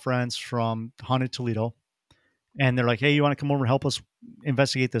from our friends from Haunted Toledo, and they're like, "Hey, you want to come over and help us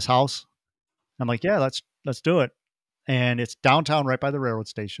investigate this house?" I'm like, "Yeah, let's do it." And it's downtown, right by the railroad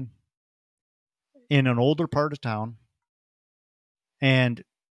station, in an older part of town. And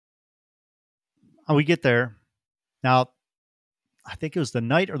we get there. Now, I think it was the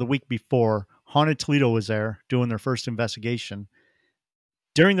night or the week before, Haunted Toledo was there doing their first investigation.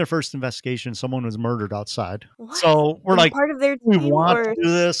 During their first investigation, someone was murdered outside. What? So we're Like like, part of their we team, want or to do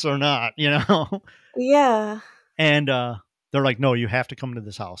this or not, yeah. And they're like, no, you have to come to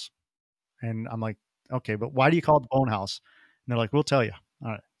this house. And I'm like, okay, but why do you call it the Bone House? And they're like, we'll tell you.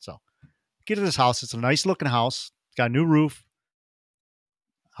 All right. So get to this house. It's a nice looking house. It's got a new roof.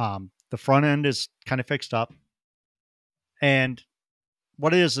 The front end is kind of fixed up. And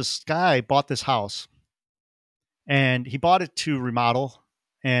what it is, this guy bought this house, and he bought it to remodel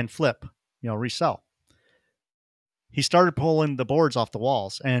and flip, resell. He started pulling the boards off the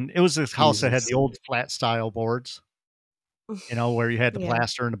walls, and it was this house that had the Jesus. old flat style boards, where you had the Yeah.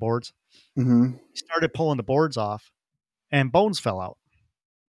 plaster and the boards. Mm-hmm. He started pulling the boards off, and bones fell out.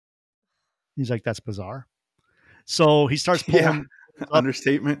 He's like, that's bizarre. So he starts Yeah. pulling up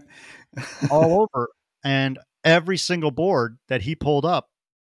Understatement. all over, and every single board that he pulled up,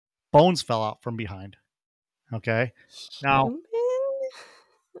 bones fell out from behind. Okay. Now, Human?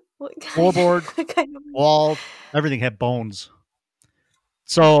 What floorboard, what kind of wall, everything had bones.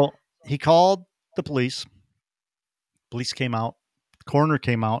 So he called the police. Police came out. The coroner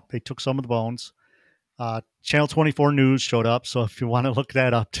came out. They took some of the bones. Channel 24 News showed up. So if you want to look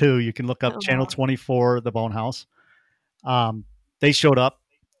that up too, you can look up Oh, Channel wow. 24, the Bone House. They showed up,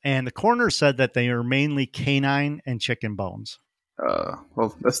 and the coroner said that they are mainly canine and chicken bones.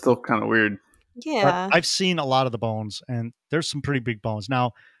 Well, that's still kind of weird. But Yeah. I've seen a lot of the bones, and there's some pretty big bones.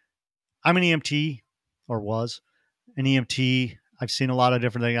 Now, I'm an EMT, or was an EMT. I've seen a lot of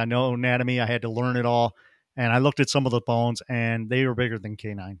different things. I know anatomy. I had to learn it all. And I looked at some of the bones, and they were bigger than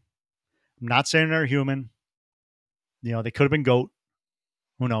canine. I'm not saying they're human. They could have been goat.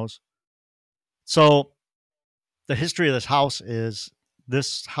 Who knows? So the history of this house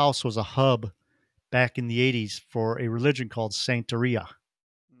was a hub back in the 80s for a religion called Santeria.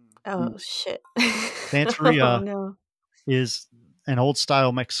 Oh, shit. Oh, Santeria no. is an old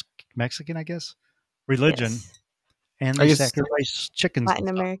style Mexican, I guess, religion, Yes. and I they guess sacrifice chickens and Latin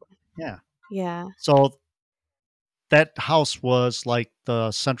stuff. America. Yeah. Yeah. So that house was like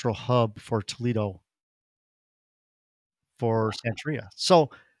the central hub for Toledo for Santeria. So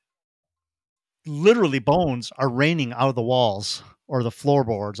literally bones are raining out of the walls or the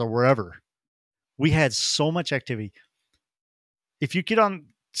floorboards or wherever. We had so much activity. If you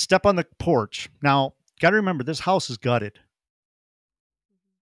step on the porch, now, got to remember this house is gutted.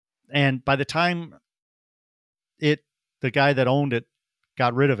 And by the time the guy that owned it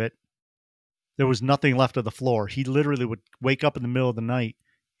got rid of it, there was nothing left of the floor. He literally would wake up in the middle of the night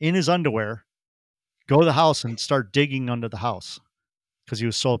in his underwear, go to the house and start digging under the house because he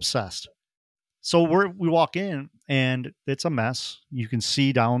was so obsessed. So we walk in and it's a mess. You can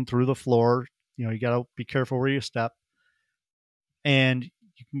see down through the floor. You got to be careful where you step. And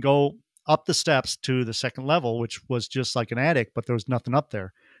you can go up the steps to the second level, which was just like an attic, but there was nothing up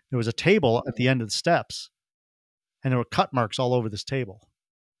there. There was a table at the end of the steps, and there were cut marks all over this table.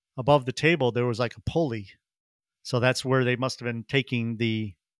 Above the table, there was like a pulley. So that's where they must have been taking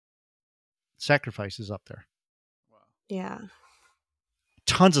the sacrifices up there. Yeah.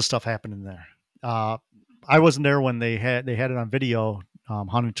 Tons of stuff happened in there. I wasn't there when they had it on video.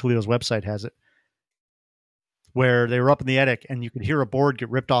 Haunted Toledo's website has it, where they were up in the attic and you could hear a board get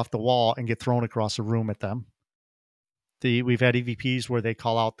ripped off the wall and get thrown across the room at them. We've had EVPs where they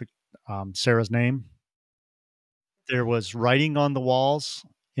call out Sarah's name. There was writing on the walls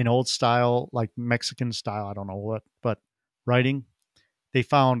in old style, like Mexican style. I don't know what, but writing. They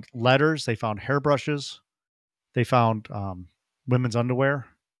found letters. They found hairbrushes. They found women's underwear.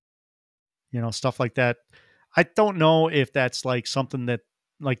 Stuff like that. I don't know if that's like something that,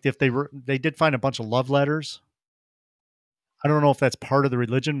 like, if they did find a bunch of love letters. I don't know if that's part of the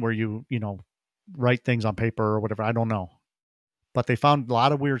religion where you write things on paper or whatever. I don't know. But they found a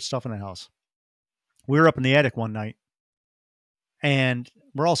lot of weird stuff in the house. we were up in the attic one night, and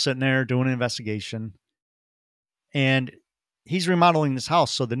we're all sitting there doing an investigation, and he's remodeling this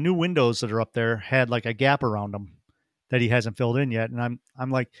house, so the new windows that are up there had like a gap around them that he hasn't filled in yet. And I'm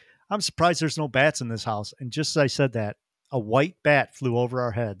like, I'm surprised there's no bats in this house. And just as I said that, a white bat flew over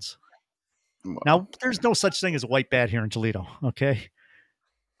our heads. Wow. Now, there's no such thing as a white bat here in Toledo, okay?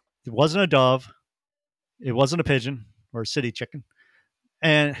 It wasn't a dove, it wasn't a pigeon or a city chicken,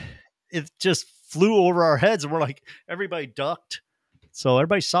 and it just flew over our heads, and we're like, everybody ducked. So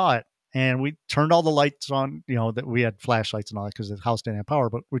everybody saw it, and we turned all the lights on, that we had flashlights and all that because the house didn't have power,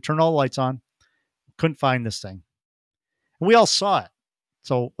 but we turned all the lights on, couldn't find this thing. And we all saw it.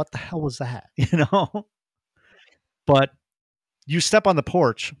 So what the hell was that? But you step on the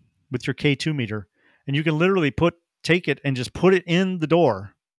porch with your K2 meter, and you can literally take it and just put it in the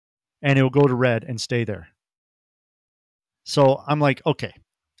door, and it will go to red and stay there. So I'm like, okay,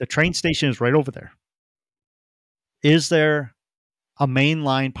 the train station is right over there. Is there a main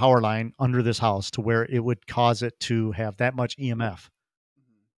line power line under this house to where it would cause it to have that much EMF?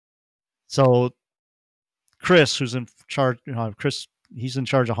 So Chris, who's in charge, he's in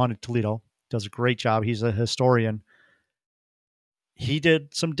charge of Haunted Toledo, does a great job. He's a historian. He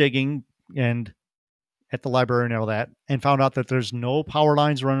did some digging and at the library and all that, and found out that there's no power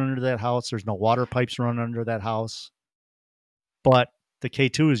lines running under that house. There's no water pipes running under that house. But the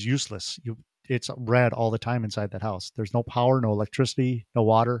K2 is useless. It's red all the time inside that house. There's no power, no electricity, no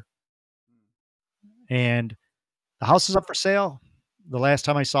water. And the house is up for sale. The last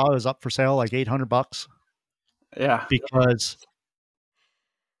time I saw it was up for sale like $800. Yeah. Because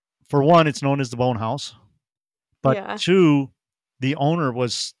for one, it's known as the Bone House. But Yeah. two, the owner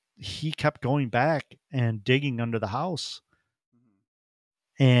he kept going back and digging under the house.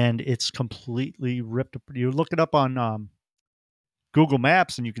 And it's completely ripped. You look it up on Google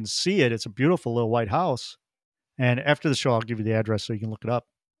Maps and you can see it. It's a beautiful little white house. And after the show, I'll give you the address so you can look it up.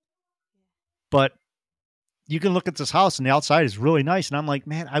 But you can look at this house and the outside is really nice. And I'm like,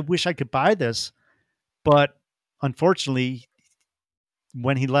 man, I wish I could buy this. But unfortunately,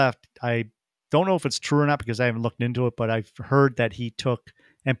 when he left, I don't know if it's true or not because I haven't looked into it, but I've heard that he took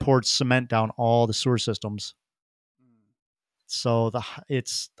and poured cement down all the sewer systems. So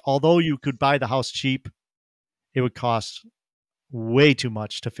although you could buy the house cheap, it would cost way too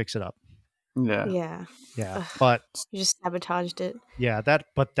much to fix it up. Yeah. Yeah. Yeah. Ugh. But You just sabotaged it. yeah,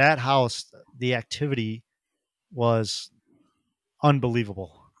 that house, the activity was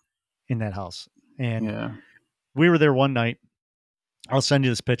unbelievable in that house. And Yeah. we were there one night. I'll send you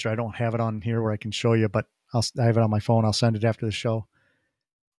this picture. I don't have it on here where I can show you, but I have it on my phone. I'll send it after the show.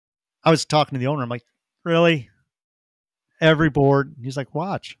 I was talking to the owner. I'm like, really? Every board? He's like,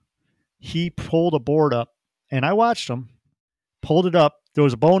 watch. He pulled a board up, and I watched him, pulled it up. There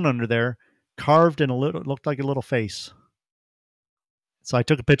was a bone under there, carved in looked like a little face. So I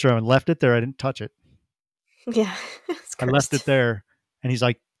took a picture of it and left it there. I didn't touch it. Yeah. It's I left cursed. it there. And he's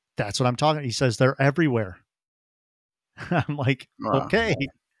like, that's what I'm talking. He says, they're everywhere. I'm like, Wow. okay.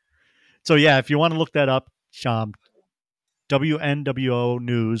 So yeah, if you want to look that up, WNWO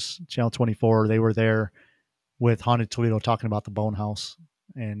News, Channel 24, they were there with Haunted Toledo talking about the Bone House.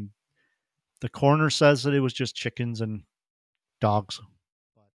 And the coroner says that it was just chickens and dogs.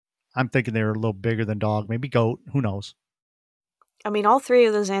 I'm thinking they were a little bigger than dog, maybe goat. Who knows? I mean, all three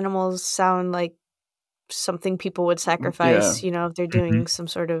of those animals sound like something people would sacrifice, if they're doing some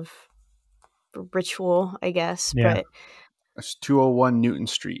sort of ritual, I guess. Yeah. But It's 201 Newton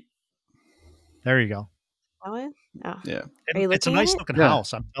Street. There you go. that one? Oh. Yeah. Are you It's a looking at nice it? looking Yeah.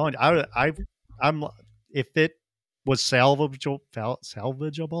 house. I'm telling you, I'm if it was salvageable,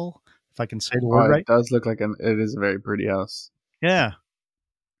 if I can say the word Oh, right. it does look like it is a very pretty house. Yeah.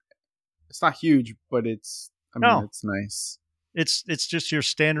 It's not huge, but it's nice. It's just your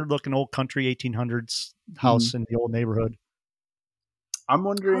standard looking old country 1800s house in the old neighborhood. I'm Oh,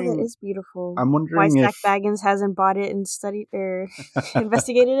 wondering. that is beautiful. I'm Why wondering Zach if Baggins hasn't bought it and studied or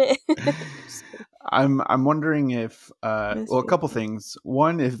investigated it. I'm wondering if That's a couple beautiful. things.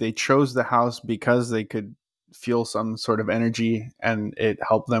 One, if they chose the house because they could feel some sort of energy and it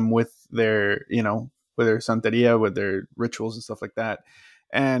helped them with their, with their santeria, with their rituals and stuff like that.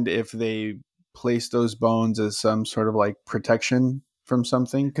 And if they place those bones as some sort of like protection from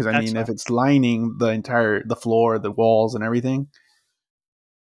something, because I mean, if it's lining the floor, the walls, and everything.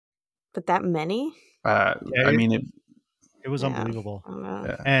 But that many? I mean, it was unbelievable. I don't know.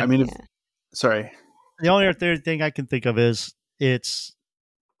 Yeah. And I mean, sorry. The only other thing I can think of is it's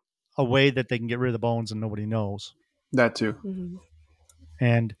a way that they can get rid of the bones and nobody knows. That too. Mm-hmm.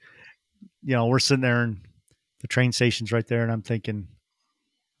 And we're sitting there and the train station's right there, and I'm thinking,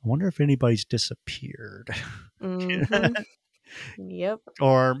 I wonder if anybody's disappeared. Mm-hmm. Yep.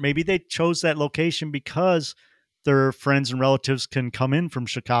 Or maybe they chose that location because their friends and relatives can come in from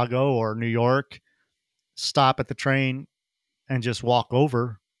Chicago or New York, stop at the train, and just walk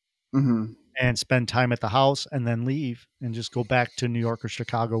over Hmm. and spend time at the house and then leave and just go back to New York or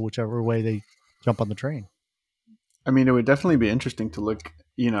Chicago, whichever way they jump on the train. I mean, it would definitely be interesting to look,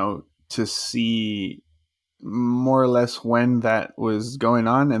 to see more or less when that was going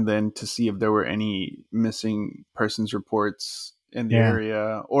on, and then to see if there were any missing persons reports in the Yeah.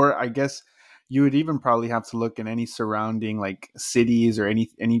 area. Or I guess you would even probably have to look in any surrounding like cities or any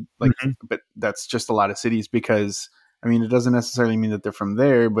like, Mhm. but that's just a lot of cities, because I mean, it doesn't necessarily mean that they're from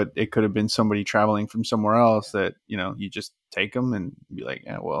there, but it could have been somebody traveling from somewhere else that, you just take them and be like,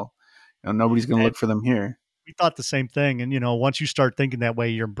 yeah, well, nobody's going to And look for them here. we thought the same thing. And, once you start thinking that way,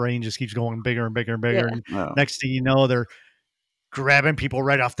 your brain just keeps going bigger and bigger and bigger. Yeah. And No. next thing you know, they're grabbing people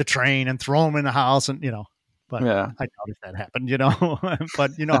right off the train and throw them in the house. And, but Yeah. I doubt if that happened,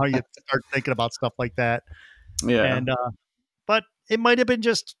 but you know how you start thinking about stuff like that. Yeah. And, but it might have been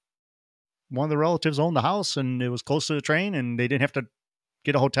just one of the relatives owned the house and it was close to the train and they didn't have to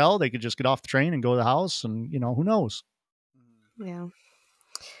get a hotel. They could just get off the train and go to the house and, who knows? Yeah.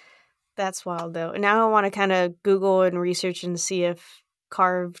 That's wild though. Now I want to kind of Google and research and see if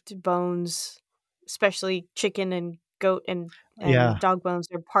carved bones, especially chicken and goat and Yeah. dog bones,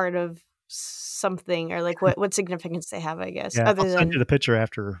 are part of something, or like what significance they have, I guess, Yeah. I'll other send you than the picture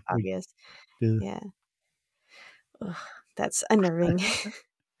after we obvious. do. Yeah. Ugh, that's unnerving.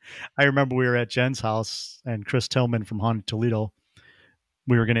 I remember we were at Jen's house and Chris Tillman from Haunted Toledo.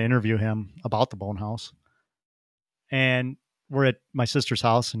 We were going to interview him about the Bone House. And we're at my sister's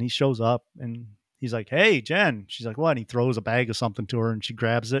house and he shows up and he's like, "Hey, Jen." She's like, "What?" And he throws a bag of something to her and she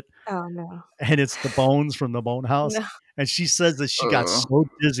grabs it Oh no. and it's the bones from the Bone House. No, And she says that she got Uh, so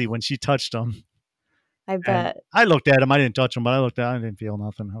dizzy when she touched them. I And bet. I looked at him. I didn't touch him, but I looked at him. I didn't feel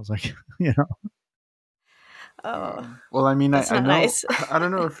nothing. I was like, Oh, well, I mean, that's I not know, nice. I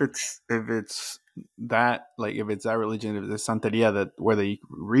don't know if it's that, like, if it's that religion, if it's Santeria, that where they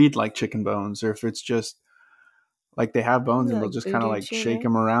read like chicken bones, or if it's just like they have bones Maybe and they'll like just kind of voodoo like too, shake no?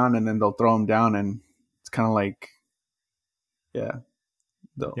 them around and then they'll throw them down, and it's kind of like, yeah, yeah,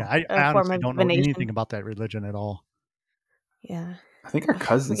 though. I A form honestly of don't know anything divination. about that religion at all. Yeah. I think our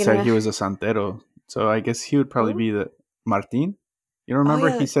cousin We're said gonna. he was a santero, so I guess he would probably Who? be the Martin. You don't Oh remember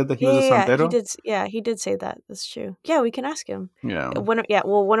yeah, he said that he yeah, was a yeah, yeah. He santero? did. Yeah, he did say that. That's true. Yeah, we can ask him. Yeah. One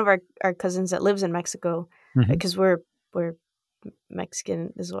of our cousins that lives in Mexico, Mhm. because we're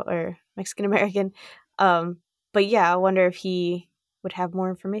Mexican as well, or Mexican American. Um, but yeah, I wonder if he would have more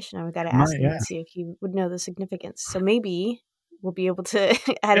information. I got to ask him Yeah. and see if he would know the significance. So maybe we'll be able to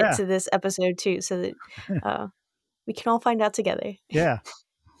add it Yeah. to this episode too, so that we can all find out together. Yeah.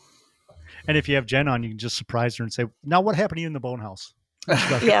 And if you have Jen on, you can just surprise her and say, "Now, what happened to you in the Bone House?" And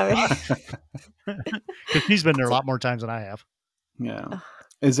she's like, Yeah, right. because she's been there a lot more times than I have. Yeah. Ugh.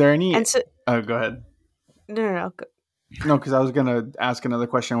 Is there any? And so Oh, go ahead. no. No, because I was gonna ask another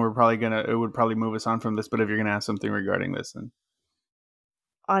question. It would probably move us on from this. But if you're gonna ask something regarding this, then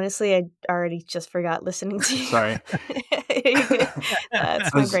Honestly, I already just forgot listening to you. sorry. You're good.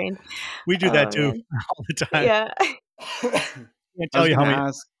 That's my brain. We do that Oh too man. all the time. Yeah. I can't I tell was you how gonna many.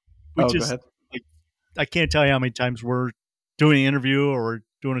 ask. We Oh, go just ahead. like I can't tell you how many times we're doing an interview or we're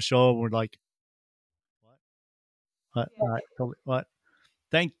doing a show and we're like, "What? What?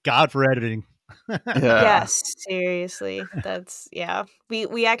 Thank God for editing." Yeah. Yes, seriously. That's yeah.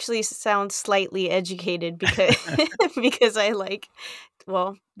 We actually sound slightly educated because because I like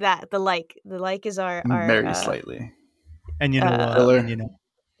well that the like is our Very slightly. And you know what? uh And Filler. you know,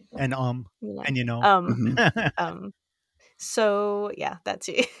 and you know and you know. um Hmm. so yeah, that's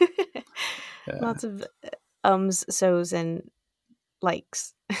it. Yeah. Lots of so's and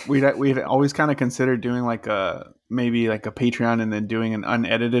likes. We'd always kind of considered doing like maybe like a Patreon and then doing an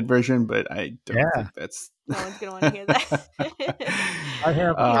unedited version, but I don't Yeah, think that's. No one's gonna want to hear that. I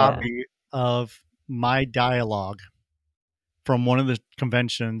have a Yeah. copy of my dialogue from one of the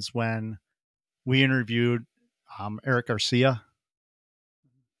conventions when we interviewed Eric Garcia,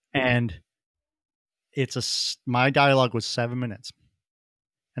 and my dialogue was 7 minutes,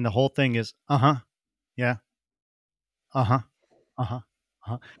 and the whole thing is yeah, uh huh, uh huh, uh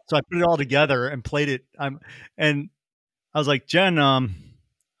huh. So I put it all together and played it. And I was like, "Jen,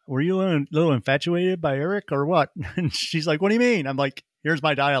 were you a little infatuated by Eric or what?" And she's like, "What do you mean?" I'm like, "Here's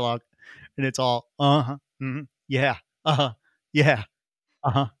my dialogue," and it's all yeah, yeah,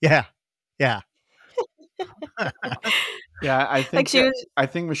 yeah, yeah. Yeah, Like she was I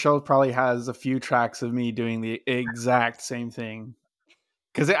think Michelle probably has a few tracks of me doing the exact same thing.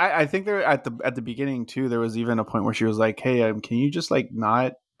 Because I think there at the beginning too, there was even a point where she was like, "Hey, can you just like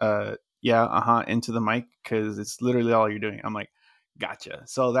not yeah, into the mic, because it's literally all you're doing." I'm like, "Gotcha."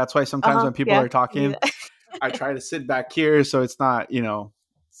 So that's why sometimes when people Yeah, are I do talking, that. I try to sit back here so it's not, Mhm.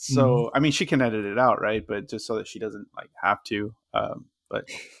 So I mean, she can edit it out, right? But just so that she doesn't like have to. But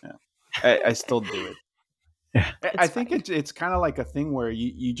yeah, I still do it. Yeah. I It's think fine. it's kind of like a thing where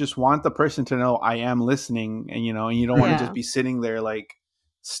you just want the person to know I am listening, and and you don't want to just Yeah. be sitting there like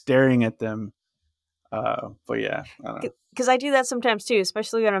staring at them. But yeah, I don't know. Because I do that sometimes too,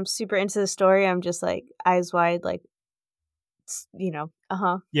 especially when I'm super into the story. I'm just like eyes wide, like,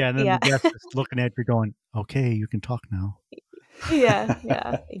 uh-huh. Yeah, and then Yeah. the guest is looking at you going, "Okay, you can talk now."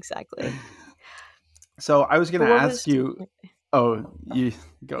 Yeah, exactly. So I was gonna But what ask was you. Oh, you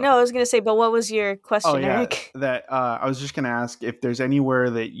go No, I ahead. was gonna say, but what was your Oh question, yeah, Eric? that I was just gonna ask if there's anywhere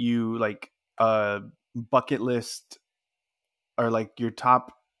that you like bucket list, or like your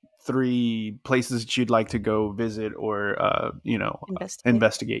top three places that you'd like to go visit, or Investigate.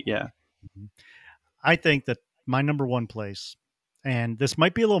 investigate. Yeah. Mhm. I think that my number one place, and this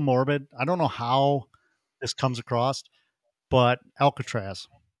might be a little morbid. I don't know how this comes across, but Alcatraz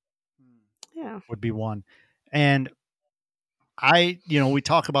Yeah. would be one. And we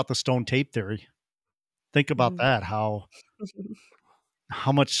talk about the stone tape theory. Think about Mhm. that, how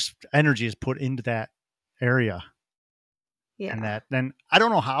much energy is put into that area. And Yeah. that then I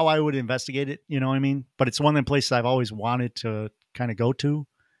don't know how I would investigate it, you know what I mean? But it's one of the places I've always wanted to kind of go to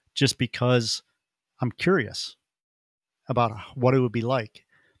just because I'm curious about what it would be like.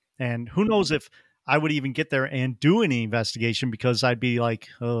 And who knows if I would even get there and do any investigation because I'd be like,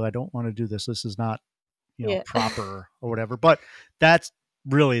 oh, I don't want to do this. This is not, Yeah. proper or whatever. But that's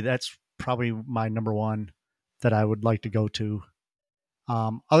probably my number one that I would like to go to.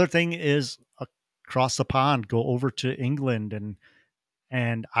 Other thing is across the pond, go over to England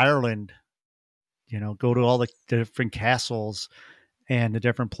and Ireland, go to all the different castles and the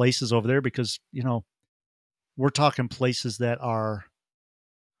different places over there because, we're talking places that are,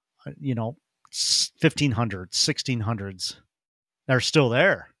 1500s, 1600s. They're still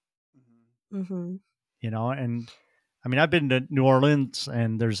there, Mhm. and I mean, I've been to New Orleans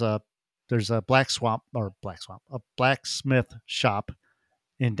and there's a a blacksmith shop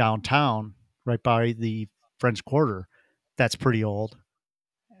in downtown right by the French Quarter. That's pretty old.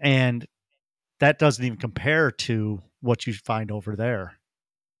 And that doesn't even compare to what you find over there.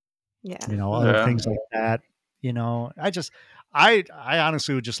 Yeah. Other Yeah. things like that. I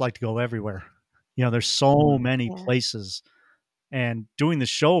honestly would just like to go everywhere. There's so many Yeah. places, and doing the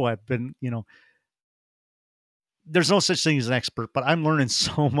show, I've been, there's no such thing as an expert, but I'm learning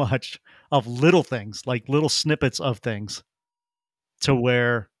so much of little things, like little snippets of things, to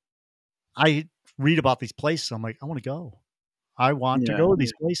where I read about these places. I'm like, I want to go. I want to Yeah. go to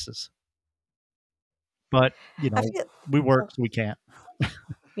these places, but I feel we work, oh, so we can't.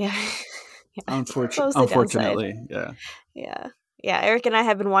 yeah. Yeah. What was the downside? Unfortunately, yeah. Yeah. Yeah, Eric and I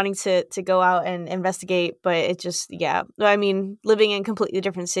have been wanting to go out and investigate, but it just yeah. I mean, living in completely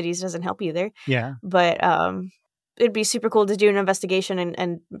different cities doesn't help either. Yeah, But it'd be super cool to do an investigation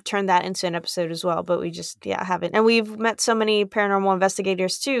and turn that into an episode as well. But we just yeah haven't. And we've met so many paranormal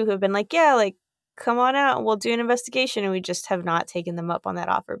investigators too who have been like, yeah, like come on out, we'll do an investigation, and we just have not taken them up on that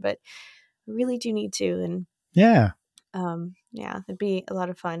offer. But we really do need to, and yeah. yeah, it'd be a lot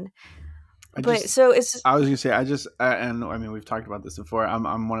of fun. I But just so it's I was gonna say and I mean we've talked about this before.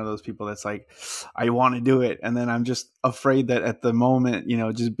 I'm one of those people that's like I want to do it, and then I'm just afraid that at the moment,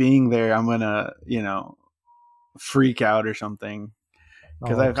 just being there, I'm gonna freak out or something.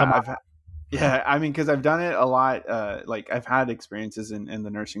 Because Oh, come on. I've yeah, I mean because I've done it a lot. Like I've had experiences in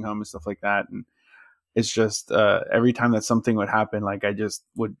the nursing home and stuff like that, and it's just every time that something would happen, like I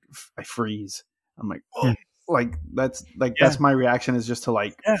freeze. I'm like, oh, Yeah, like yeah, that's my reaction, is just to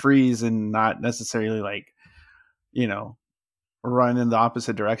like yeah. freeze and not necessarily like you know run in the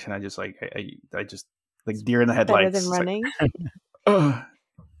opposite direction. I just like I just like deer in the better than headlights. It's like, running. ugh,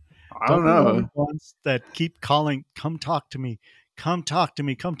 I Don't don't be one of the know. ones that keep calling, "Come talk to me, come talk to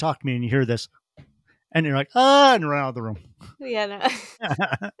me, come talk to me," and you hear this, and you're like, "Ah," and run out of the room. Yeah,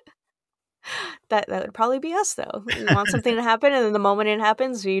 no. That would probably be us though. We want something to happen, and then the moment it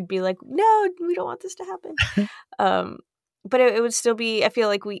happens, we'd be like, "No, we don't want this to happen." Um, but it would still be. I feel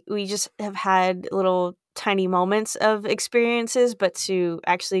like we just have had little tiny moments of experiences, but to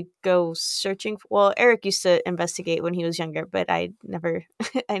actually go searching. Well, Eric used to investigate when he was younger, but I never,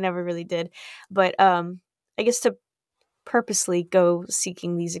 I never really did. But I guess to purposely go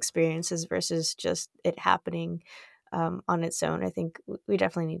seeking these experiences versus just it happening on its own. I think we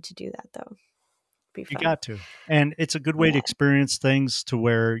definitely need to do that though. be You fun. got to. And it's a good way to Yeah. experience things to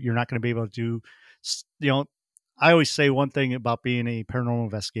where you're not going to be able to do, I always say one thing about being a paranormal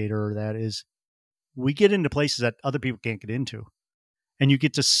investigator that is we get into places that other people can't get into. And you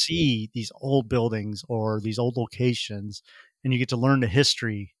get to see these old buildings or these old locations and you get to learn the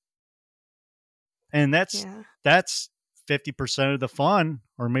history. And that's Yeah. 50% of the fun,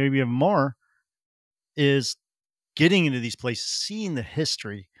 or maybe even more, is getting into these places, seeing the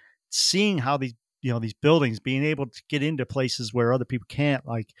history, seeing how these buildings, being able to get into places where other people can't.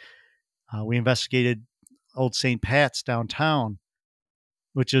 Like we investigated old St. Pat's downtown,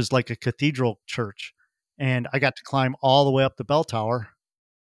 which is like a cathedral church, and I got to climb all the way up the bell tower,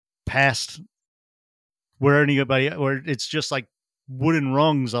 past where it's just like wooden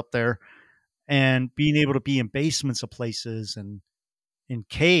rungs up there, and being able to be in basements of places and in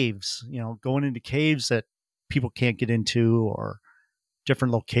caves, going into caves that people can't get into, or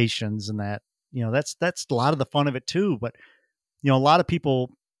different locations, and that's a lot of the fun of it too. But a lot of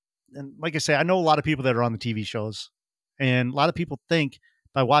people, and like I say, I know a lot of people that are on the TV shows, and a lot of people think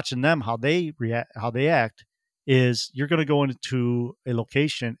by watching them how they react, how they act, is you're going to go into a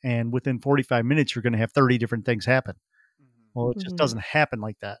location and within 45 minutes you're going to have 30 different things happen. Well, it just Mhm. doesn't happen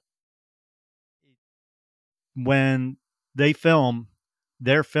like that. When they film,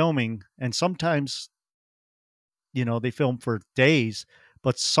 they're filming, and sometimes they film for days,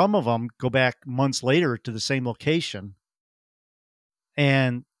 but some of them go back months later to the same location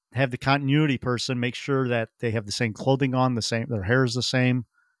and have the continuity person make sure that they have the same clothing on, their hair is the same,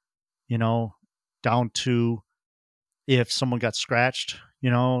 down to if someone got scratched,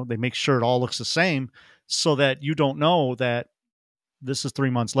 they make sure it all looks the same so that you don't know that this is 3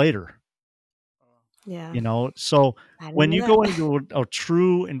 months later, Yeah. So I didn't when know you that. go into a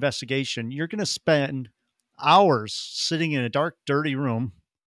true investigation, you're going to spend hours sitting in a dark, dirty room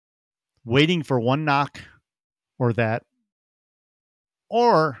waiting for one knock or that,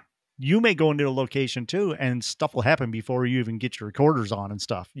 or you may go into a location too and stuff will happen before you even get your recorders on and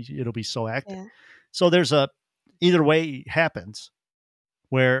stuff. It'll be so active. Yeah. So either way happens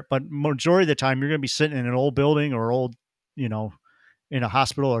but majority of the time you're going to be sitting in an old building or you know, in a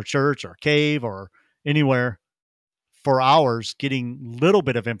hospital or church or cave or anywhere for hours getting little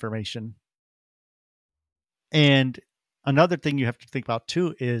bit of information. And another thing you have to think about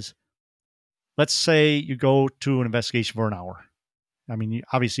too is, let's say you go to an investigation for an hour. I mean,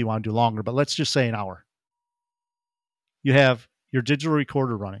 obviously you want to do longer, but let's just say an hour. You have your digital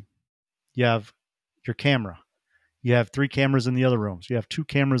recorder running. You have your camera. You have 3 cameras in the other rooms. You have 2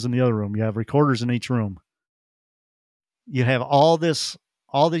 cameras in the other room. You have recorders in each room. You have all these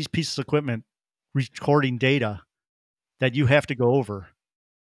pieces of equipment recording data that you have to go over.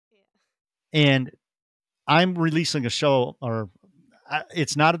 And I'm releasing a show, or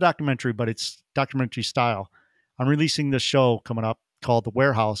it's not a documentary, but it's documentary style. I'm releasing this show coming up called The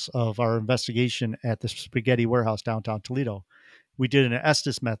Warehouse, of our investigation at the Spaghetti Warehouse downtown Toledo. We did an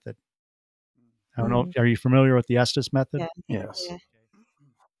Estes method. I don't know. Mhm. Are you familiar with the Estes method? Yeah. Yes. Yeah.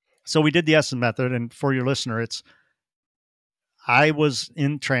 So we did the Estes method, and for your listener, I was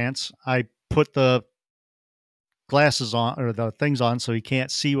in trance. I put the glasses on, or the things on, so you can't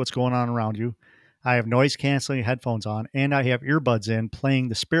see what's going on around you. I have noise canceling headphones on, and I have earbuds in playing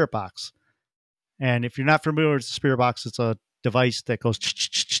the Spirit Box. And if you're not familiar with the Spirit Box, it's a device that goes,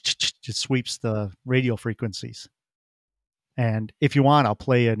 it sweeps the radio frequencies. And if you want, I'll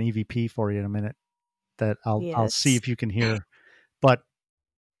play an EVP for you in a minute that I'll see Yes. if you can hear. But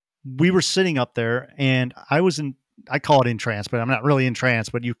we were sitting up there, and I call it in trance, but I'm not really in trance,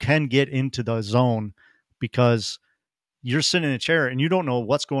 but you can get into the zone because you're sitting in a chair and you don't know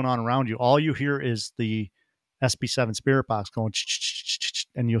what's going on around you. All you hear is the SB7 Spirit Box going,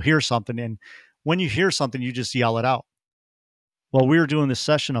 and you'll hear something. And when you hear something, you just yell it out. Well, we were doing this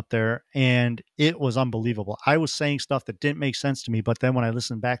session up there and it was unbelievable. I was saying stuff that didn't make sense to me, but then when I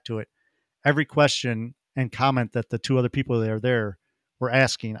listened back to it, every question and comment that the 2 other people that are there were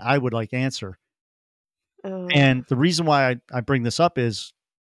asking, I would like answer. Oh. And the reason why I bring this up is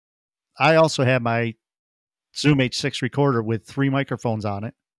I also had my Zoom H6 recorder with 3 microphones on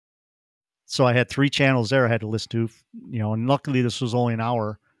it. So I had 3 channels there I had to listen to, and luckily this was only an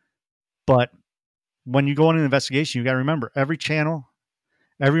hour. But when you go on an investigation, you got to remember every channel,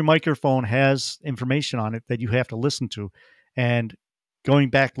 every microphone has information on it that you have to listen to. And going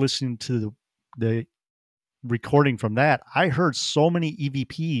back, listening to the recording from that, I heard so many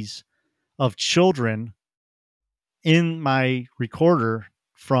EVPs of children in my recorder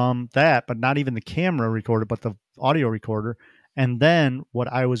from that, but not even the camera recorder, but the audio recorder, and then what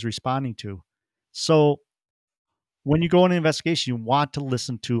I was responding to. So when you go on an investigation, you want to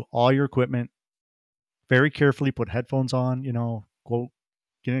listen to all your equipment, very carefully, put headphones on, go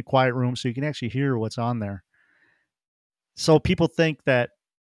get in a quiet room so you can actually hear what's on there. So people think that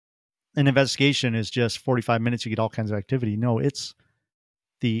an investigation is just 45 minutes, you get all kinds of activity. No, it's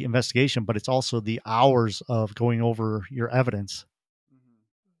the investigation, but it's also the hours of going over your evidence.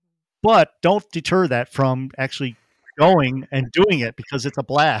 But don't deter that from actually going and doing it, because it's a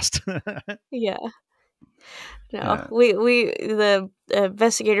blast. Yeah. No, Yeah. the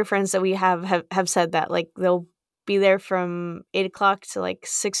investigator friends that we have said that, like, they'll be there from 8 o'clock to like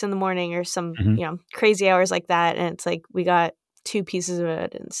 6 in the morning or some, Mhm. crazy hours like that. And it's like, we got 2 pieces of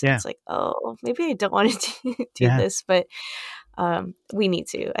evidence. Yeah. It's like, oh, maybe I don't want to do Yeah. this, but we need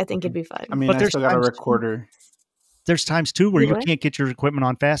to. I think it'd be fun. I mean, But I still got a recorder. there's times too where You you what? can't get your equipment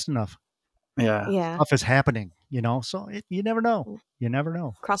on fast enough. Yeah. Yeah. Stuff is happening, so you never know. You never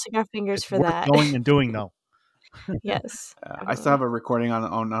know. Crossing our fingers It's for worth that. going and doing, though. Yes. I still have a recording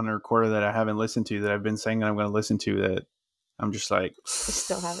on a recorder that I haven't listened to, that I've been saying that I'm going to listen to, that I'm just like, I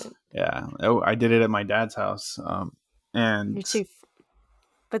still haven't. yeah. Oh, I did it at my dad's house. And You're too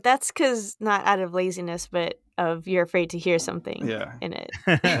But that's because not out of laziness, but of you're afraid to hear something yeah, in it.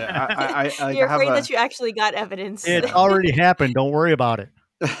 yeah, I You're have afraid a. that you actually got evidence. It's already happened. Don't worry about it.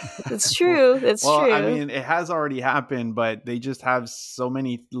 That's true. That's Well, true. I mean, it has already happened, but they just have so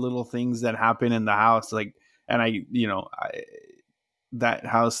many little things that happen in the house, like, and that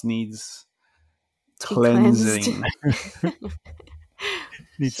house needs To be cleansed. cleansing.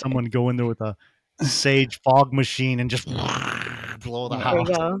 Need So, someone to go in there with a sage fog machine and just blow the Yeah. there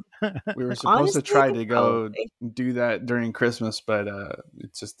you house. go. We were supposed to Honestly, try to go probably. do that during Christmas, but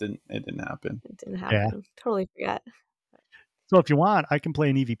it just didn't. It didn't happen. It didn't Yeah. happen. Totally forgot. So if you want, I can play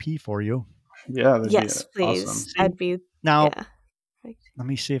an EVP for you. Yeah, that'd Yes, be awesome. please. I'd be, Now, yeah. Right. let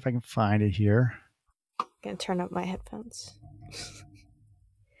me see if I can find it here. Gonna turn up my headphones.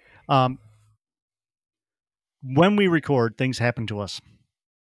 When we record, things happen to us.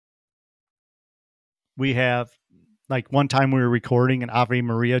 We have, like, one time we were recording and Ave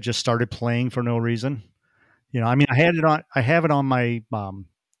Maria just started playing for no reason. I mean, I have it on my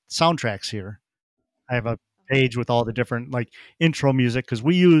soundtracks here. I have a page with all the different, like, intro music, because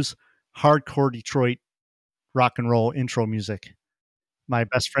we use hardcore Detroit rock and roll intro music. My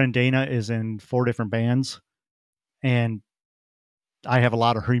best friend Dana is in 4 different bands, and I have a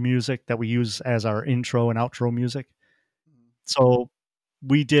lot of her music that we use as our intro and outro music. So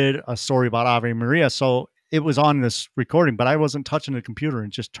we did a story about Ave Maria. So it was on this recording, but I wasn't touching the computer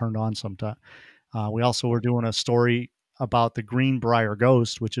and just turned on sometime. We also were doing a story about the Greenbrier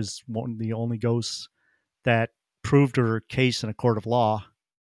ghost, which is one of the only ghosts that proved her case in a court of law.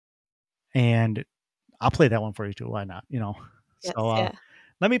 And I'll play that one for you too. Why not? Yes, So yeah.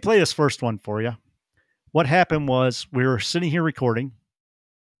 let me play this first one for you. What happened was, we were sitting here recording,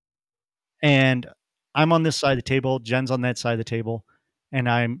 and I'm on this side of the table, Jen's on that side of the table, and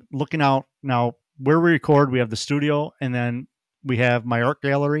I'm looking out. Now, where we record, we have the studio, and then we have my art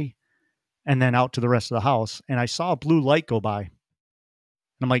gallery, and then out to the rest of the house. And I saw a blue light go by. And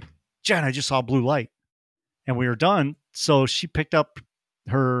I'm like, Jen, I just saw a blue light. And we were done. So she picked up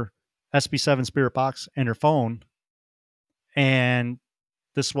her SB7 Spirit Box and her phone, and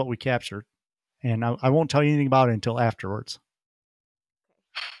this is what we captured. And I won't tell you anything about it until afterwards.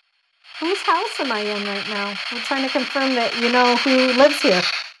 Whose house am I in right now? I'm trying to confirm that you know who lives here.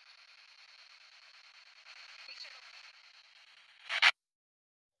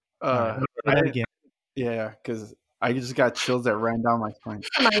 All right, let me play that again. Yeah, because I just got chills that ran down my spine.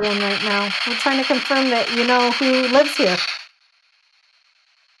 Who am I in right now? I'm trying to confirm that you know who lives here.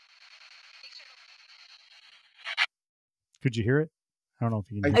 Could you hear it? I don't know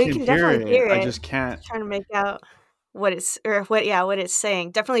if you can I hear it. You can can hear definitely hear it. I it. just can't. Trying to make out what it's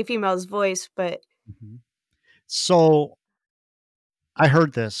saying. Definitely female's voice, but Mhm. So I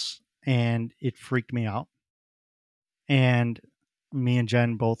heard this and it freaked me out. And me and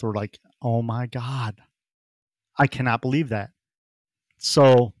Jen both were like, oh my God, I cannot believe that.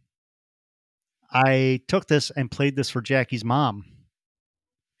 So I took this and played this for Jackie's mom.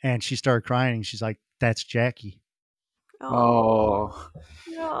 And she started crying. She's like, that's Jackie. Oh,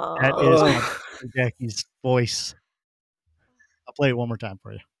 That is no. Ugh. Jackie's voice. I'll play it one more time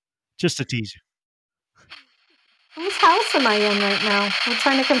for you, just to tease you. Whose house am I in right now? I'm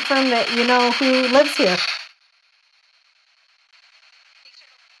trying to confirm that you know who lives here.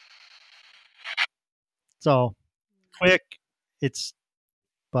 So quick,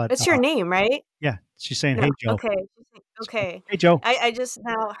 but It's your name, right? yeah, she's saying, No. hey, Joe. Okay. Okay. Hey, Joe. I just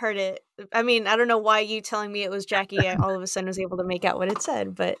now heard it. I mean, I don't know why you telling me it was Jackie, I all of a sudden was able to make out what it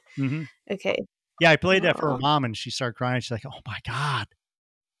said, but Mm-hmm. okay. Yeah, I played that for her Aw. mom, and she started crying. She's like, oh my God,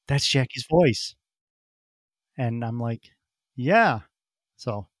 that's Jackie's voice. And I'm like, yeah.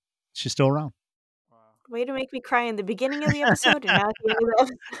 So she's still around. Way to make me cry in the beginning of the episode and now at the end of the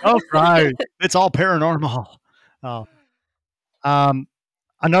episode. Oh, cry. It's all paranormal. Oh.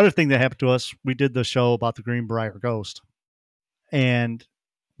 Another thing that happened to us, we did the show about the Greenbrier ghost. And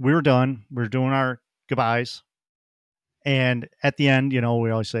we were done. We were doing our goodbyes. And at the end, we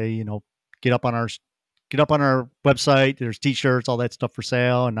always say, get up on our website. There's t-shirts, all that stuff for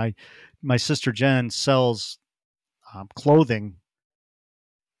sale. And my sister Jen sells clothing,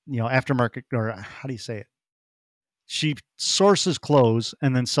 aftermarket, or how do you say it? She sources clothes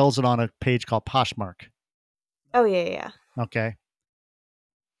and then sells it on a page called Poshmark. Oh, yeah. Okay.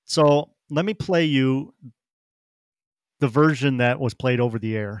 So let me play you the version that was played over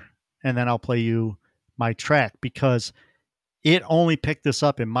the air, and then I'll play you my track, because it only picked this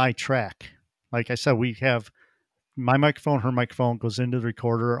up in my track. Like I said, we have my microphone, her microphone goes into the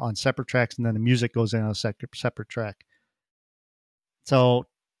recorder on separate tracks, and then the music goes in on a separate track. So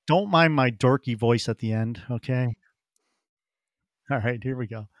don't mind my dorky voice at the end, okay? All right, here we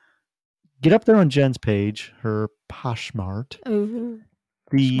go. Get up there on Jen's page, her Poshmark. Ooh,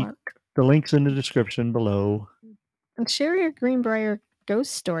 The Poshmark. link's in the description below. And share your Greenbrier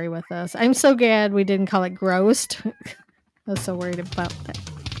ghost story with us. I'm so glad we didn't call it Grost. I was so worried about that.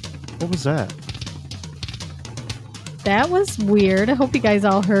 What was that? That was weird. I hope you guys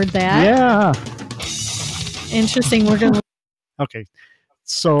all heard that. Yeah. Interesting. We're going to... Okay.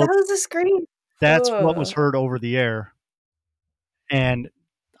 So That was a scream. that's what was heard over the air. And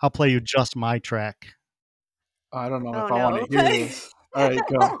I'll play you just my track. I don't know if I want to hear this. All right,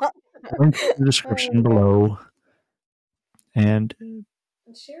 go. Link in the description below. And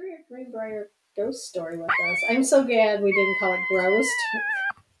share your Greenbrier ghost story with us. I'm so glad we didn't call it Grost.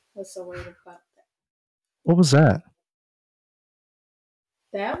 I was so worried about that. what was that?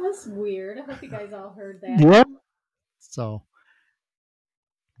 That was weird. I hope you guys all heard that. Yeah. So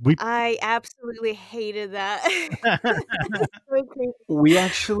I absolutely hated that. We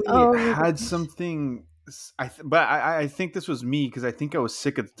actually had something, but I think this was me because I think I was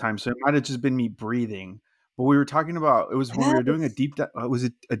sick at the time, so it might have just been me breathing. But we were talking about, it was when we were doing a deep dive. Was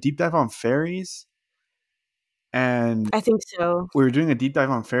it a deep dive on fairies? And I think so. We were doing a deep dive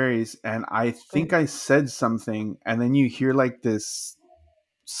on fairies, and I think I said something, and then you hear like this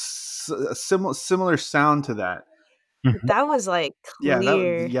similar sound to that. That was like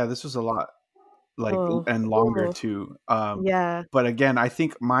clear. Yeah, this was a lot and longer too. Yeah. But again, I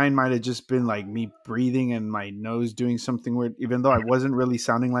think mine might have just been like me breathing and my nose doing something weird, even though I wasn't really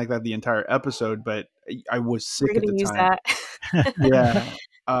sounding like that the entire episode, but I was sick at the time. Yeah.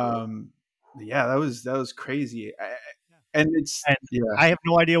 Yeah, that was crazy. I have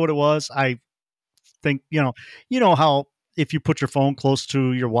no idea what it was. I think, you know how if you put your phone close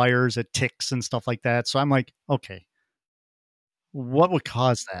to your wires, it ticks and stuff like that. So I'm like, okay, what would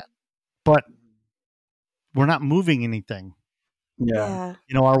cause that? But we're not moving anything. Yeah.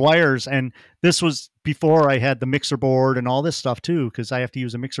 Our wires, and this was before I had the mixer board and all this stuff too, because I have to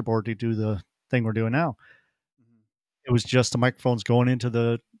use a mixer board to do the thing we're doing now. It was just the microphones going into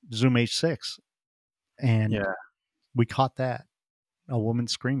the Zoom H6. And we caught that, a woman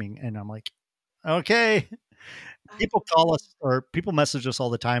screaming, and I'm like, okay. People call us, or people message us all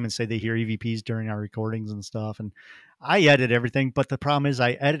the time and say they hear EVPs during our recordings and stuff. And I edit everything, but the problem is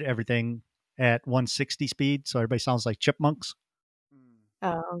I edit everything at 160 speed, so everybody sounds like chipmunks.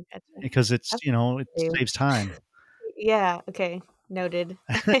 Oh, gotcha. Because it's, it saves time. Yeah. Okay. Noted.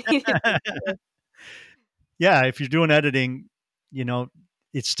 Yeah. If you're doing editing,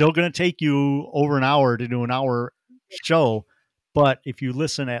 it's still going to take you over an hour to do an hour show. But if you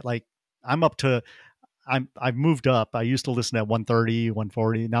listen at I've moved up. I used to listen at 130,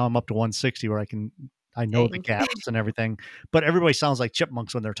 140. Now I'm up to 160 where I know the gaps and everything, but everybody sounds like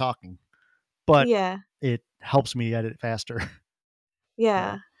chipmunks when they're talking, but it helps me edit faster.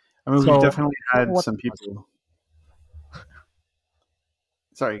 Yeah. I mean, we've definitely had some people.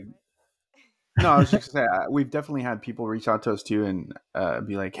 Sorry. No, I was just going to say, we've definitely had people reach out to us too and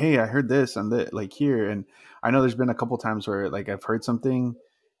be like, hey, I heard this and that, like here. And I know there's been a couple times where like I've heard something,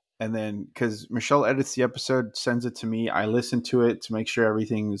 and then because Michelle edits the episode, sends it to me, I listen to it to make sure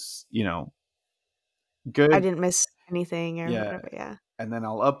everything's, good. I didn't miss anything or whatever. Yeah. And then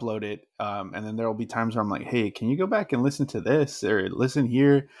I'll upload it. And then there'll be times where I'm like, hey, can you go back and listen to this or listen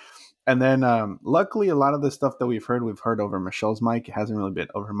here? And then luckily, a lot of the stuff that we've heard over Michelle's mic. It hasn't really been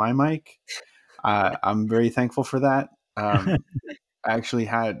over my mic. I'm very thankful for that. We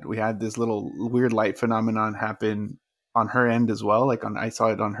had this little weird light phenomenon happen on her end as well. I saw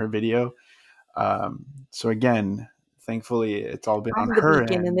it on her video. So again, thankfully it's all been I'm on the her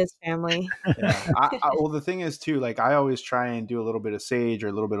beacon in end. this family. Yeah. Well, the thing is too, like I always try and do a little bit of sage or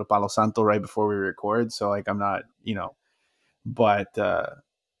a little bit of Palo Santo right before we record. So like I'm not, but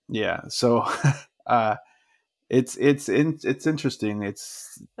yeah. So uh, it's interesting.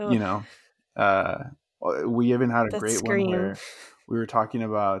 It's Ugh, uh, we even had a that great one scream. where we were talking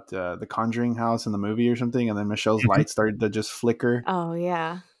about the Conjuring house in the movie or something, and then Michelle's Mhm. light started to just flicker. Oh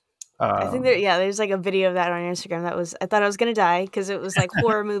yeah. I think Um, there's like a video of that on Instagram. I thought I was gonna die because it was like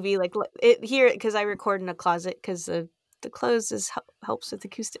horror movie, like it here because I record in a closet because the clothes helps with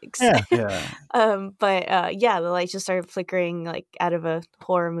acoustics. Yeah. yeah, But yeah, the light just started flickering like out of a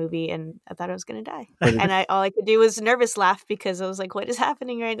horror movie, and I thought I was gonna die. but And all I could do was nervous laugh because I was like, "What is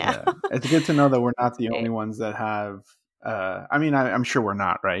happening right now?" yeah, it's good to know that we're not That's the great. only ones that have. I mean, I'm sure we're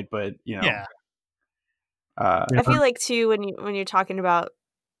not, right? But Yeah. I feel like too when you're talking about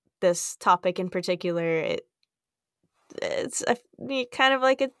this topic in particular, it's you kind of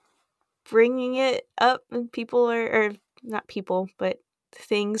like it bringing it up, and people are or not people, but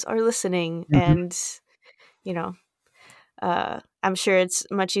things are listening, Mhm. and you know, I'm sure it's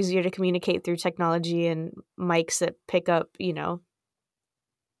much easier to communicate through technology and mics that pick up,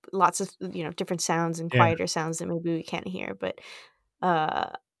 lots of different sounds and Yeah. quieter sounds that maybe we can't hear, but uh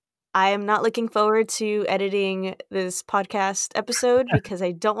I am not looking forward to editing this podcast episode because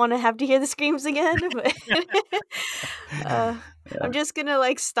I don't want to have to hear the screams again. But uh, I'm just gonna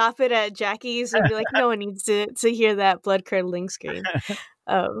like stop it at Jackie's and be like, no one needs to hear that blood curdling scream.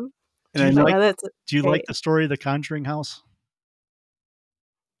 Um, and Do I you but know. like no, that's do you like great. the story of the Conjuring house?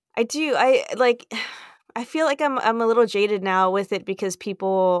 I do. I like. I feel like I'm a little jaded now with it because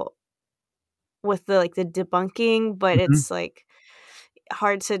people with the debunking, but Mhm. it's like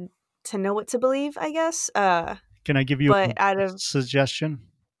hard to know what to believe. I guess. Can I give you But out a of suggestion?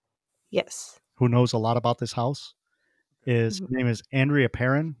 yes. Who knows a lot about this house? Her Mhm. name is Andrea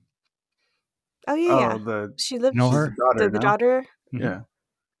Perrin. Oh, yeah, Oh, yeah. She lived Know she's the her? daughter, the no? daughter? Mhm. Yeah.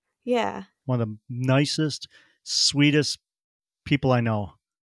 Yeah. One of the nicest, sweetest people I know.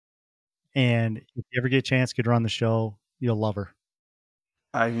 And if you ever get a chance, get her on the show, you'll love her.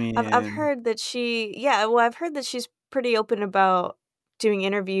 I I've mean, heard that I've heard that she's pretty open about doing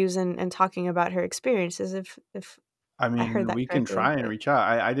interviews and talking about her experiences, if I heard that we can correctly, try and but reach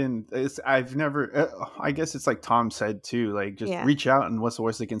out. I didn't. I've never. I guess it's like Tom said too. Like, just yeah. reach out, and what's the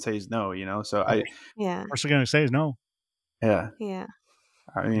worst they can say is no. So Right. Yeah. First thing I'm gonna say is no. yeah. Yeah.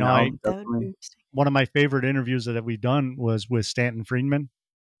 I You mean, know, I'll That would be definitely. interesting. one of my favorite interviews that we've done was with Stanton Friedman.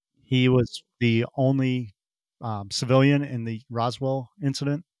 He was the only civilian in the Roswell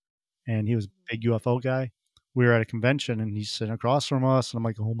incident, and he was a big UFO guy. We were at a convention, and he's sitting across from us, and I'm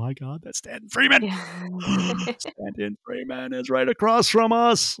like, "Oh my god, that's Stanton Freeman! Yeah. Stanton Freeman is right across from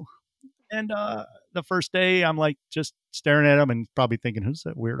us." And the first day, I'm like just staring at him, and probably thinking, "Who's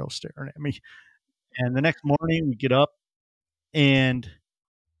that weirdo staring at me?" And the next morning, we get up, and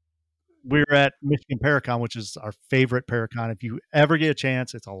we're at Michigan Paracon, which is our favorite Paracon. If you ever get a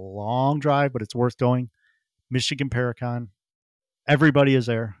chance, it's a long drive, but it's worth going. Michigan Paracon. Everybody is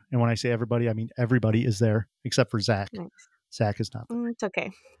there. And when I say everybody, I mean everybody is there except for Zach. Nice. Zach is not there. It's okay.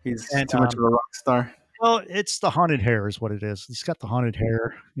 He's And too much of a rock star. well, it's the haunted hair is what it is. He's got the haunted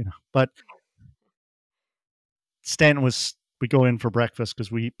hair, But Stanton we go in for breakfast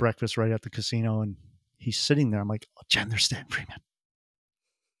because we eat breakfast right at the casino, and he's sitting there. I'm like, "Oh, Jen, there's Stanton Freeman."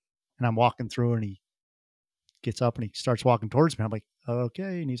 And I'm walking through, and he gets up and he starts walking towards me. I'm like,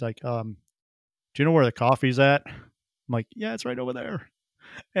 "Okay." And he's like, "Do you know where the coffee's at?" I'm like, "Yeah, it's right over there."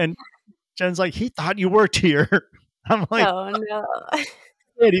 And Jen's like, "He thought you worked here." I'm like, Oh, no.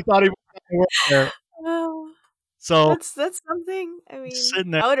 "He thought he worked there." Oh, So that's something. I mean,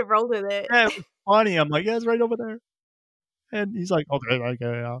 sitting there, I would have rolled with it. yeah, it was funny. I'm like, "Yeah, it's right over there." And he's like, "Okay,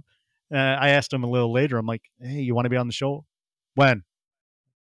 okay." Yeah. I asked him a little later. I'm like, "Hey, you want to be on the show?" When?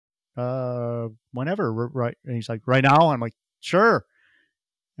 Whenever, right? And he's like, "Right now?" I'm like, "Sure."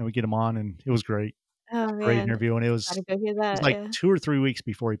 And we get him on, and it was great. Oh, Great man. interview, and it Gotta was go hear it was that, like yeah. 2 or 3 weeks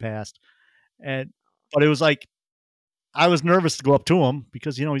before he passed, and but it was like I was nervous to go up to him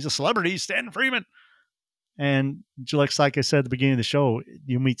because he's a celebrity, he's Stanton Freeman, and just like I said at the beginning of the show,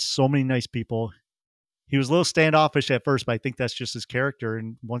 you meet so many nice people. He was a little standoffish at first, but I think that's just his character.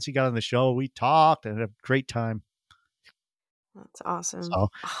 And once he got on the show, we talked and had a great time. That's awesome. So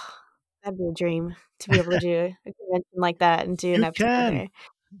That'd be a dream to be able to do a convention like that and do an you episode can there.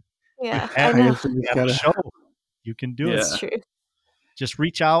 Yeah, with I half I know. guess we just half a gotta. show, you can do it. It's Yeah. true. Just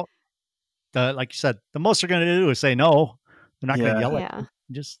reach out. Like you said, the most they're going to do is say no. They're not going to Yeah. yell at Yeah.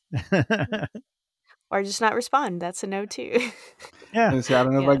 you. Just Or just not respond. That's a no too. yeah. I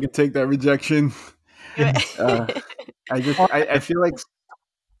don't know if I Yeah. could take that rejection. I feel like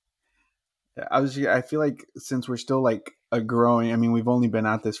I feel like since we're still like a growing, I mean, we've only been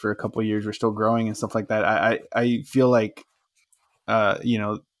at this for a couple of years, we're still growing and stuff like that. I feel like, you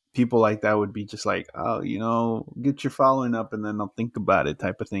know, people like that would be just like, oh, you know, get your following up and then I'll think about it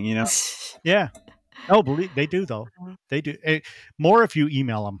type of thing, you know? Yeah. Oh, believe they do though. They do. More if you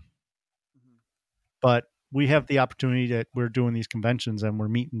email them. But we have the opportunity that we're doing these conventions and we're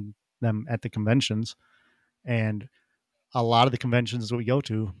meeting them at the conventions. And a lot of the conventions that we go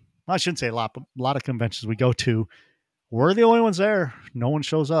to, I shouldn't say a lot, but a lot of conventions we go to, we're the only ones there. No one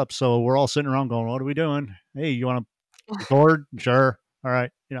shows up. So we're all sitting around going, what are we doing? Hey, you want to record? Sure. All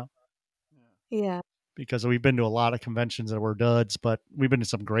right. You know, Yeah. because we've been to a lot of conventions that were duds, but we've been to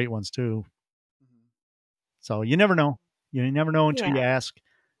some great ones too. So you never know. You never know until you Yeah. ask.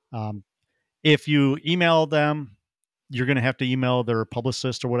 If you email them, you're going to have to email their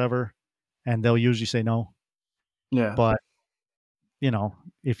publicist or whatever, and they'll usually say no. Yeah. But, you know,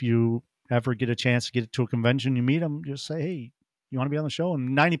 if you ever get a chance to get to a convention, you meet them, just say, hey, you want to be on the show?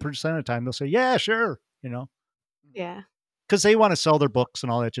 And 90% of the time they'll say, yeah, sure. You know, Yeah. because they want to sell their books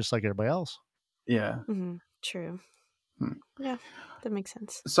and all that, just like everybody else. Yeah. True. Hmm. Yeah, that makes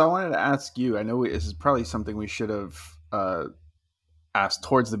sense. So I wanted to ask you, I know this is probably something we should have asked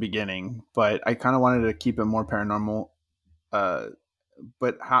towards the beginning, but I kind of wanted to keep it more paranormal.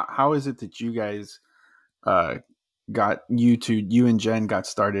 But how is it that you guys you and Jen got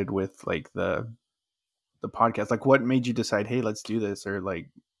started with like the podcast? Like, what made you decide, hey, let's do this? Or like,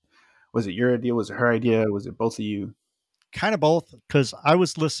 was it your idea? Was it her idea? Was it both of you? Kind of both, because I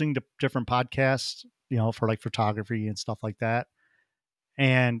was listening to different podcasts, you know, for like photography and stuff like that.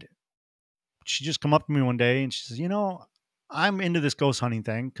 And she just come up to me one day and she says, you know, I'm into this ghost hunting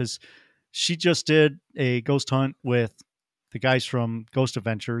thing, because she just did a ghost hunt with the guys from Ghost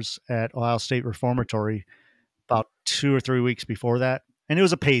Adventures at Ohio State Reformatory about 2 or 3 weeks before that. And it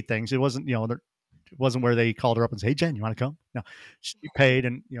was a paid thing. So it wasn't, you know, it wasn't where they called her up and say, hey, Jen, you want to come? No, she paid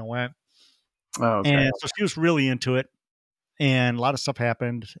and, you know, went. Oh, okay. And so she was really into it. And a lot of stuff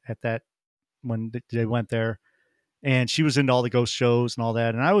happened at that when they went there. And she was into all the ghost shows and all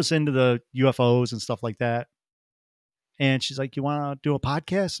that. And I was into the UFOs and stuff like that. And she's like, you want to do a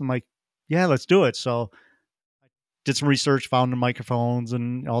podcast? I'm like, yeah, let's do it. So I did some research, found the microphones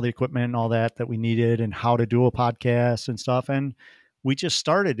and all the equipment and all that we needed and how to do a podcast and stuff. And we just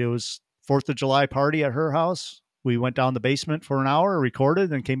started. It was 4th of July party at her house. We went down the basement for an hour,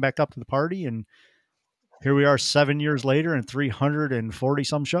 recorded, and came back up to the party. And here we are 7 years later and 340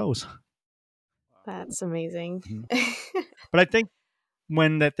 some shows. That's amazing. But I think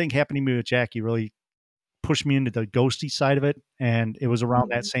when that thing happened to me with Jackie really pushed me into the ghosty side of it. And it was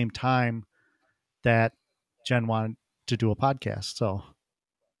around that same time that Jen wanted to do a podcast. So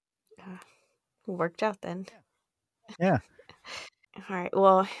worked out then. Yeah. All right.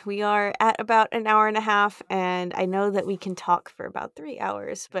 Well, we are at about an hour and a half, and I know that we can talk for about 3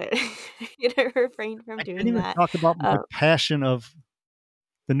 hours, but you know, refrain from I didn't doing even that. talk about my passion of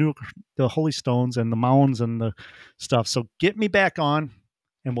the Holy Stones and the mounds and the stuff. So get me back on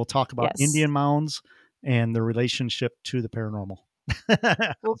and we'll talk about Indian mounds and the relationship to the paranormal.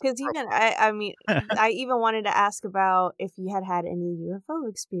 Well, because even I mean, I even wanted to ask about if you had any UFO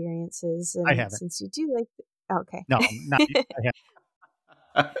experiences, I and haven't. since you do like, okay, No, not yet. I haven't.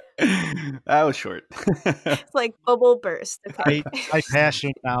 That was short. It's like bubble burst. Okay. My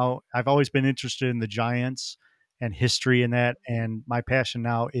passion now, I've always been interested in the giants and history in that. And my passion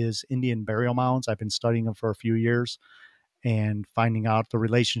now is Indian burial mounds. I've been studying them for a few years and finding out the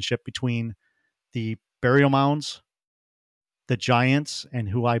relationship between the burial mounds, the giants, and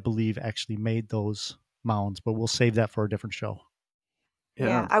who I believe actually made those mounds. But we'll save that for a different show.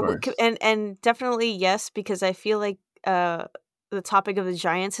 Yeah, I would, and definitely yes, because I feel like the topic of the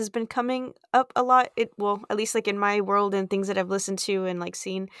giants has been coming up a lot. Well, at least like in my world and things that I've listened to and like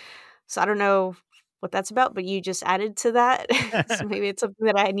seen. So I don't know what that's about, but you just added to that. So maybe it's something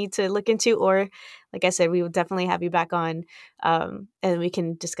that I need to look into, or like I said, we will definitely have you back on, and we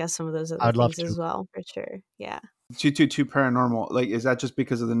can discuss some of those other things as well, for sure. Yeah. 222 paranormal. Like, is that just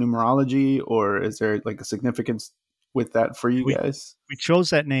because of the numerology, or is there like a significance with that for you guys? We chose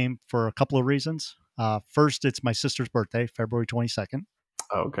that name for a couple of reasons. First, it's my sister's birthday, February 22nd.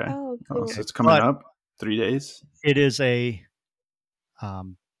 Oh, okay. Oh, cool. So it's coming up 3 days. It is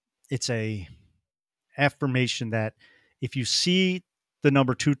it's a affirmation that if you see the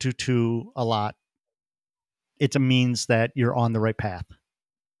number 222 a lot, it means that you're on the right path.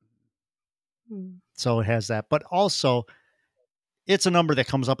 So it has that, but also it's a number that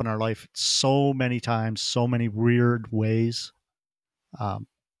comes up in our life so many times, so many weird ways.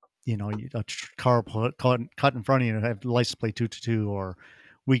 a car cut in front of you and have the license plate 222, or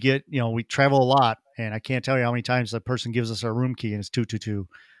we travel a lot, and I can't tell you how many times the person gives us our room key and it's 222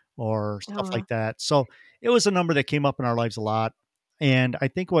 or stuff Oh, like that. So it was a number that came up in our lives a lot. And I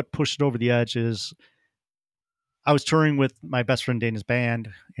think what pushed it over the edge is I was touring with my best friend Dana's band,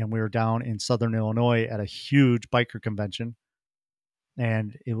 and we were down in Southern Illinois at a huge biker convention.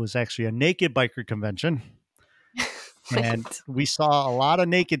 And it was actually a naked biker convention. And what? we saw a lot of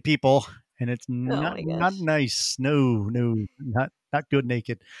naked people, and it's Oh not my not gosh. nice. No, not good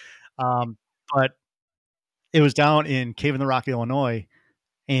naked. But it was down in Cave in the Rock, Illinois,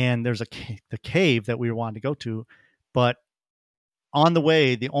 and there's the cave that we wanted to go to, but on the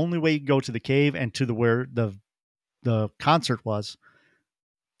way, the only way you can go to the cave and to where the concert was,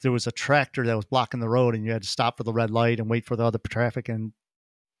 there was a tractor that was blocking the road, and you had to stop for the red light and wait for the other traffic, and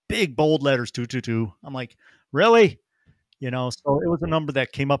big bold letters 222. I'm like, really? So it was a number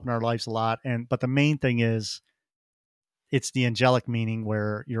that came up in our lives a lot. But the main thing is it's the angelic meaning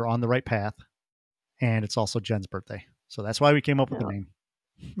where you're on the right path, and it's also Jen's birthday. So that's why we came up with the No, name.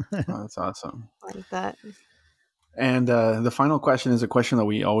 Oh, that's awesome. I like that. And the final question is a question that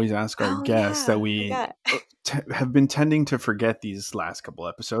we always ask our Oh guests that yeah, I we forgot. have been tending to forget these last couple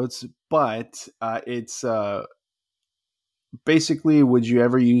episodes, but it's basically, would you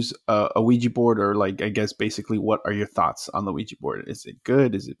ever use a Ouija board, or like, I guess basically, what are your thoughts on the Ouija board? Is it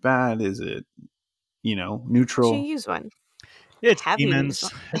good? Is it bad? Is it, Would you neutral? use one? It's Have you used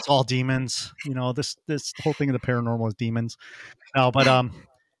demons. It's all demons. This whole thing of the paranormal is demons. No, but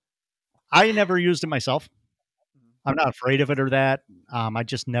I never used it myself. I'm not afraid of it or that. I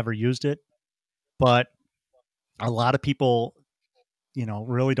just never used it. But a lot of people,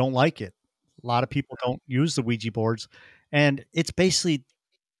 really don't like it. A lot of people don't use the Ouija boards, and it's basically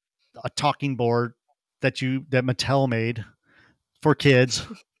a talking board that Mattel made for kids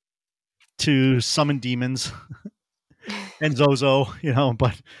to summon demons one? and Zozo,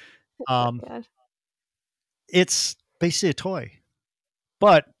 but Oh um, my god. it's basically a toy.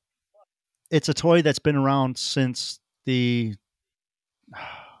 But it's a toy that's been around since the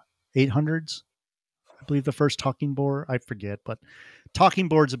 800s. I believe the first talking board, I forget, but talking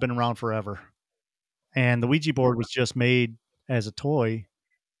boards have been around forever. And the Ouija board was just made as a toy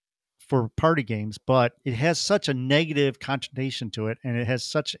for party games, but it has such a negative connotation to it, and it has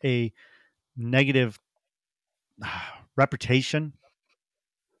such a negative reputation.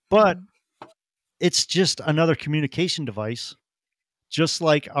 But Mhm. it's just another communication device, just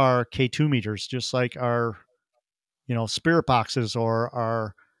like our K2 meters, just like our spirit boxes or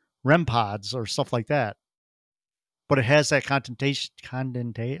our REM pods or stuff like that. But it has that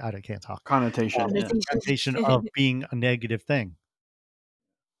I can't talk. Connotation, yeah. Connotation Connotation. of being a negative thing.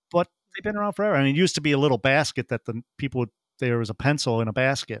 But they've been around forever. I mean, it used to be a little basket that the people would there was a pencil in a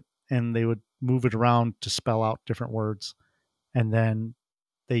basket, and they would move it around to spell out different words. And then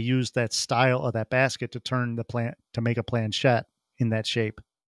they used that style of that basket to make a planchette in that shape,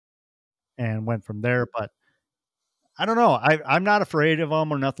 and went from there. But I don't know. I'm not afraid of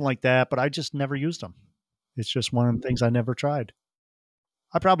them or nothing like that, but I just never used them. It's just one of the things I never tried.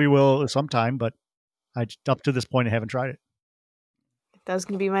 I probably will sometime, but up to this point, I haven't tried it. That was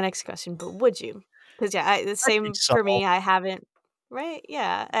gonna be my next question, but would you? Because yeah, the I think same so. for me. I haven't. Right?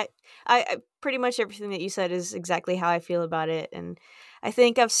 Yeah. I pretty much everything that you said is exactly how I feel about it, and I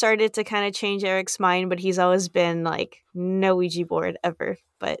think I've started to kind of change Eric's mind, but he's always been like no Ouija board ever.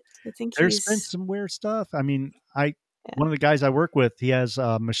 But I think There's been he's some weird stuff. I mean, yeah. one of the guys I work with, he has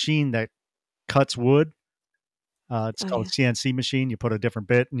a machine that cuts wood. It's Oh called a yeah. CNC machine. You put a different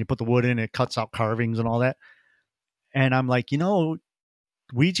bit and you put the wood in, it cuts out carvings and all that. And I'm like,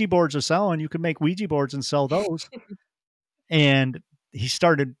 Ouija boards are selling. You can make Ouija boards and sell those. And he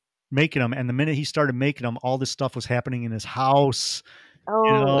started making them. And the minute he started making them, all this stuff was happening in his house.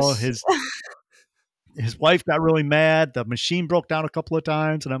 Oh. His wife got really mad. The machine broke down a couple of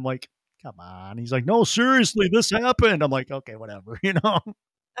times. And I'm like, come on. He's like, no, seriously, this happened. I'm like, okay, whatever,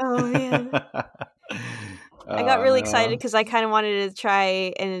 Oh man. I got Oh really excited no. because I kind of wanted to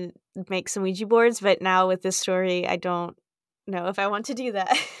try and make some Ouija boards, but now with this story, I don't know if I want to do that.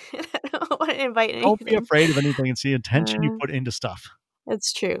 I don't want to invite Don't be anything. afraid of anything. It's the intention you Uh, put into stuff.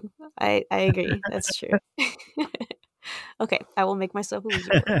 that's true. I agree. That's true. Okay, I will make myself a Ouija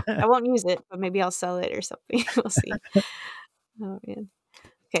board. I won't use it, but maybe I'll sell it or something. We'll see. Oh man.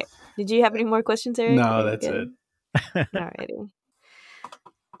 Okay. Did you have any more questions, Eric? Are No, you that's it. good? Alrighty.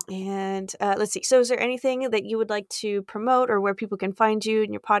 And let's see. So, is there anything that you would like to promote, or where people can find you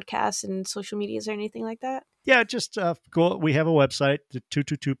in your podcast and social medias, or anything like that? Yeah, just go. We have a website, the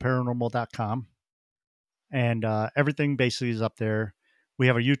 222paranormal.com, and everything basically is up there. We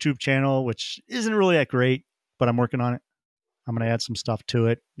have a YouTube channel, which isn't really that great, but I'm working on it. I'm going to add some stuff to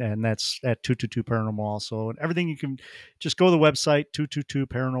it, and that's at 222 Paranormal also. And everything you can just go to the website,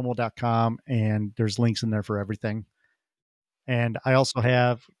 222paranormal.com, and there's links in there for everything. And I also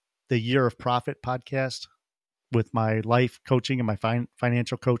have the Year of Profit podcast with my life coaching and my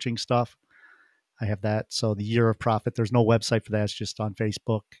financial coaching stuff. I have that. So the Year of Profit, there's no website for that. It's just on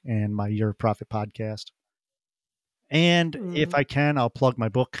Facebook and my Year of Profit podcast. And if I can, I'll plug my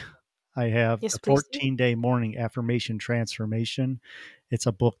book. I have Yes, the please do. 14-day morning affirmation transformation. It's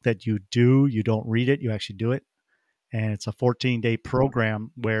a book that you do. You don't read it. You actually do it. And it's a 14-day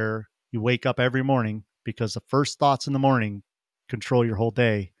program where you wake up every morning, because the first thoughts in the morning control your whole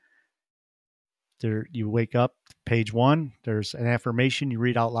day. There, you wake up, page 1, there's an affirmation you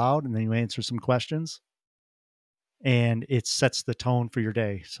read out loud, and then you answer some questions. And it sets the tone for your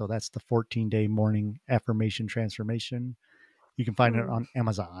day. So that's the 14-day morning affirmation transformation. You can find it on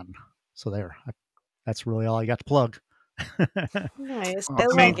Amazon. So there, that's really all I got to plug. Nice. Oh, I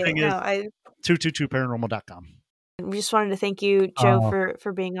The main like it. thing No, is I 222paranormal.com. we just wanted to thank you, Joe,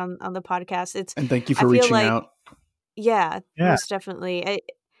 for being on the podcast. It's And thank you I for feel reaching like out. yeah, Yeah. most definitely.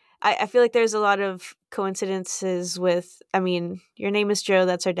 I feel like there's a lot of coincidences with, I mean, your name is Joe,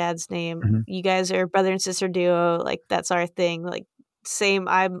 that's our dad's name. Mhm. You guys are brother and sister duo, like that's our thing. Like same,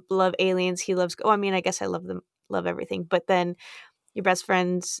 I love aliens, he loves, I mean, I guess I love everything. But then your best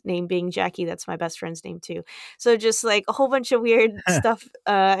friend's name being Jackie, that's my best friend's name too. So just like a whole bunch of weird stuff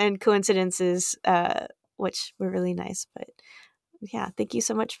and coincidences, which were really nice. But yeah, thank you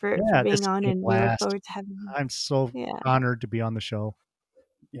so much for Yeah, this being has on, been a and we look blast. forward to having you. I'm so Yeah. honored to be on the show.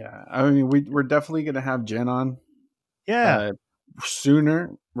 Yeah, I mean, we're definitely going to have Jen on Yeah,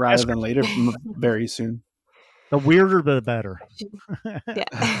 sooner rather Ask her. than later, very soon. The weirder the better.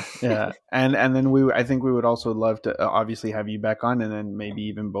 Yeah. Yeah, and then I think we would also love to obviously have you back on, and then maybe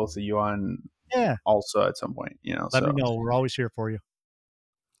even both of you on Yeah, also at some point. let me So know. We're always here for you.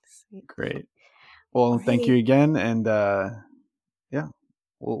 Sweet. great. Well, thank Alrighty. you again, and yeah,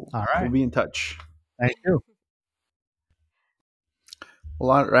 we'll All right. we'll be in touch. Thank you. Well,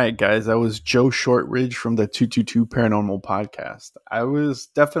 all right, guys. That was Joe Shortridge from the 222 Paranormal Podcast. I was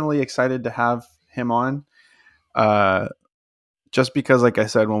definitely excited to have him on. Just because, like I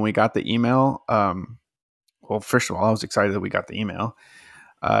said, when we got the email, well, first of all, I was excited that we got the email.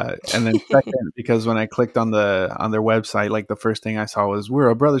 And then second, because when I clicked on their website, like the first thing I saw was we're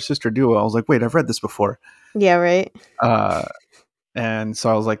a brother sister duo. I was like, wait, I've read this before. Yeah, right. And so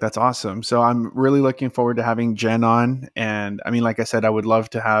I was like, that's awesome. So I'm really looking forward to having Jen on. And I mean, like I said, I would love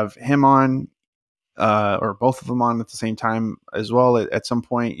to have him on, or both of them on at the same time as well at some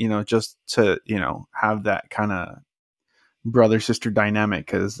point, just to, have that kind of brother sister dynamic,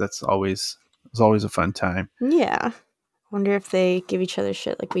 because it's always a fun time. Yeah. Wonder if they give each other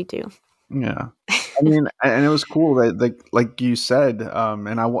shit like we do. Yeah. I mean, and it was cool that like you said,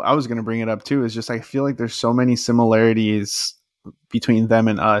 and I was going to bring it up too, is just I feel like there's so many similarities between them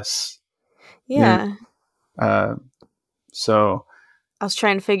and us. Yeah. So I was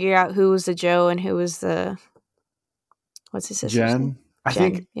trying to figure out who was the Joe and who was the what's his sister's name? Jen, I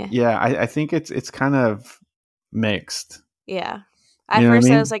Jen, think, yeah. I think it's kind of mixed. Yeah. At You know what I first I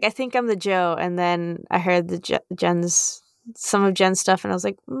mean? was like, I think I'm the Joe, and then I heard the some of Jen's stuff, and I was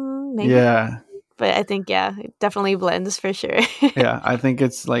like, maybe. Yeah. But I think it definitely blends for sure. Yeah, I think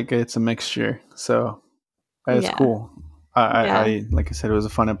it's a mixture. So it's Yeah. cool. Yeah. I like I said, it was a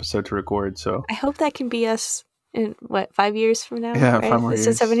fun episode to record. So I hope that can be us in 5 years from now? Yeah, right? 5 more This is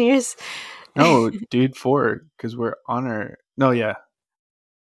years. 7 years. No, dude, 4, because we're on our When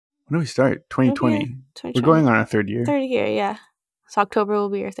do we start? 2020. We're going on our third year. Third year, yeah. So October will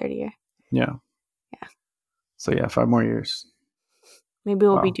be our third year. Yeah. Yeah. So 5 more years. Maybe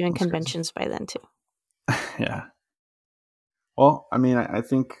we'll be Wow, doing that's crazy. conventions by then too. Yeah. Well, I mean, I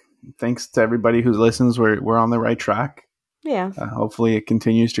think thanks to everybody who listens, we're on the right track. Yeah. Hopefully, it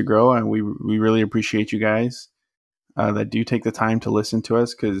continues to grow, and we really appreciate you guys that do take the time to listen to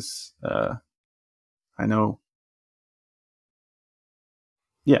us, because I know.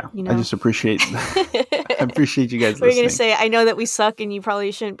 Yeah, I just appreciate I appreciate you guys What are you listening. going to say? I know that we suck and you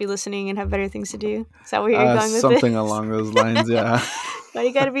probably shouldn't be listening and have better things to do. Is that where you're going with something this? along those lines, yeah. Why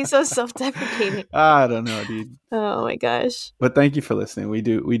you got to be so self-deprecating? I don't know, dude. Oh my gosh. But thank you for listening. We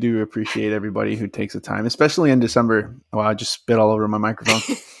do appreciate everybody who takes the time, especially in December. Wow, I just spit all over my microphone.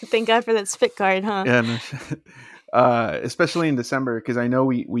 Thank God for that spit card, huh? Yeah, no, especially in December, because I know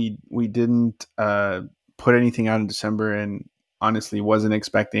we didn't put anything out in December, and honestly wasn't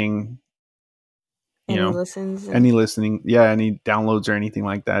expecting Any listens? any listening, any downloads or anything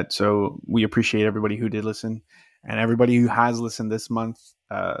like that. So we appreciate everybody who did listen, And everybody who has listened this month,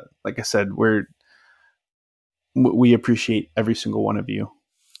 like I said, we appreciate every single one of you.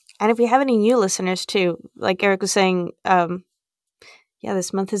 And if you have any new listeners too, like Eric was saying,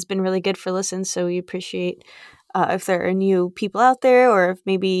 this month has been really good for listens. So we appreciate if there are new people out there, or if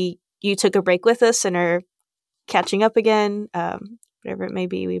maybe you took a break with us and are catching up again, whatever it may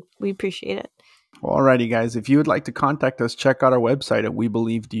be, we appreciate it. Well, alrighty, guys. If you would like to contact us, check out our website at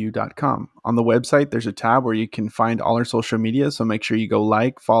webelievedyou.com. On the website, there's a tab where you can find all our social media, so make sure you go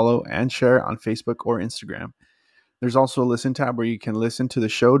like, follow, and share on Facebook or Instagram. There's also a listen tab where you can listen to the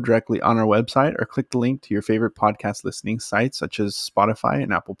show directly on our website, or click the link to your favorite podcast listening sites such as Spotify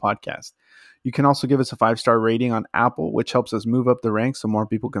and Apple Podcasts. You can also give us a 5-star rating on Apple, which helps us move up the ranks so more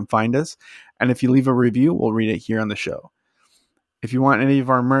people can find us. And if you leave a review, we'll read it here on the show. If you want any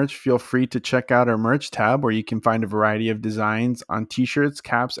of our merch, feel free to check out our merch tab, where you can find a variety of designs on t-shirts,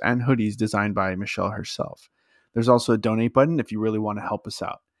 caps, and hoodies designed by Michelle herself. There's also a donate button if you really want to help us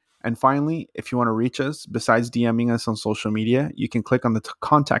out. And finally, if you want to reach us, besides DMing us on social media, you can click on the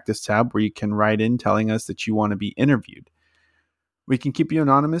Contact Us tab, where you can write in telling us that you want to be interviewed. We can keep you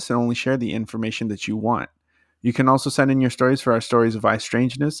anonymous and only share the information that you want. You can also send in your stories for our Stories of Ice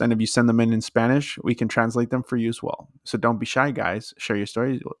Strangeness, and if you send them in Spanish, we can translate them for you as well. So don't be shy, guys. Share your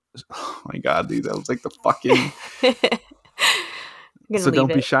stories. Oh my God, dude, that was like the fucking... So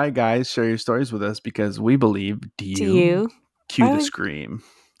don't be shy, guys. Share your stories with us, because we believe... Do you? Cue the scream.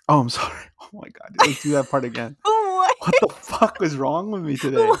 Oh, I'm sorry. Oh my God, let's do that part again. What the fuck was wrong with me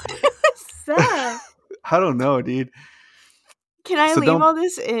today? What was that? I don't know, dude. Can I leave all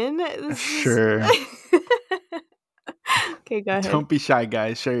this in? Sure. Okay, go ahead. Don't be shy,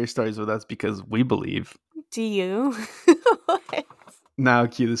 guys. Share your stories with us, because we believe. Do you? Now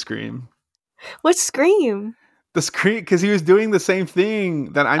cue the scream. What scream? The scream, because he was doing the same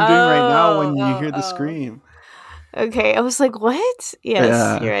thing that I'm doing right now when you hear the scream. Okay, I was like, what?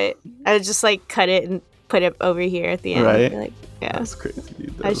 Yes, you're right. I would just like cut it and put it over here at the end. Right? Like, yeah. That's crazy,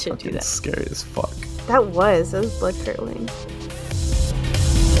 dude. I should do that. Scary as fuck. That was blood curdling.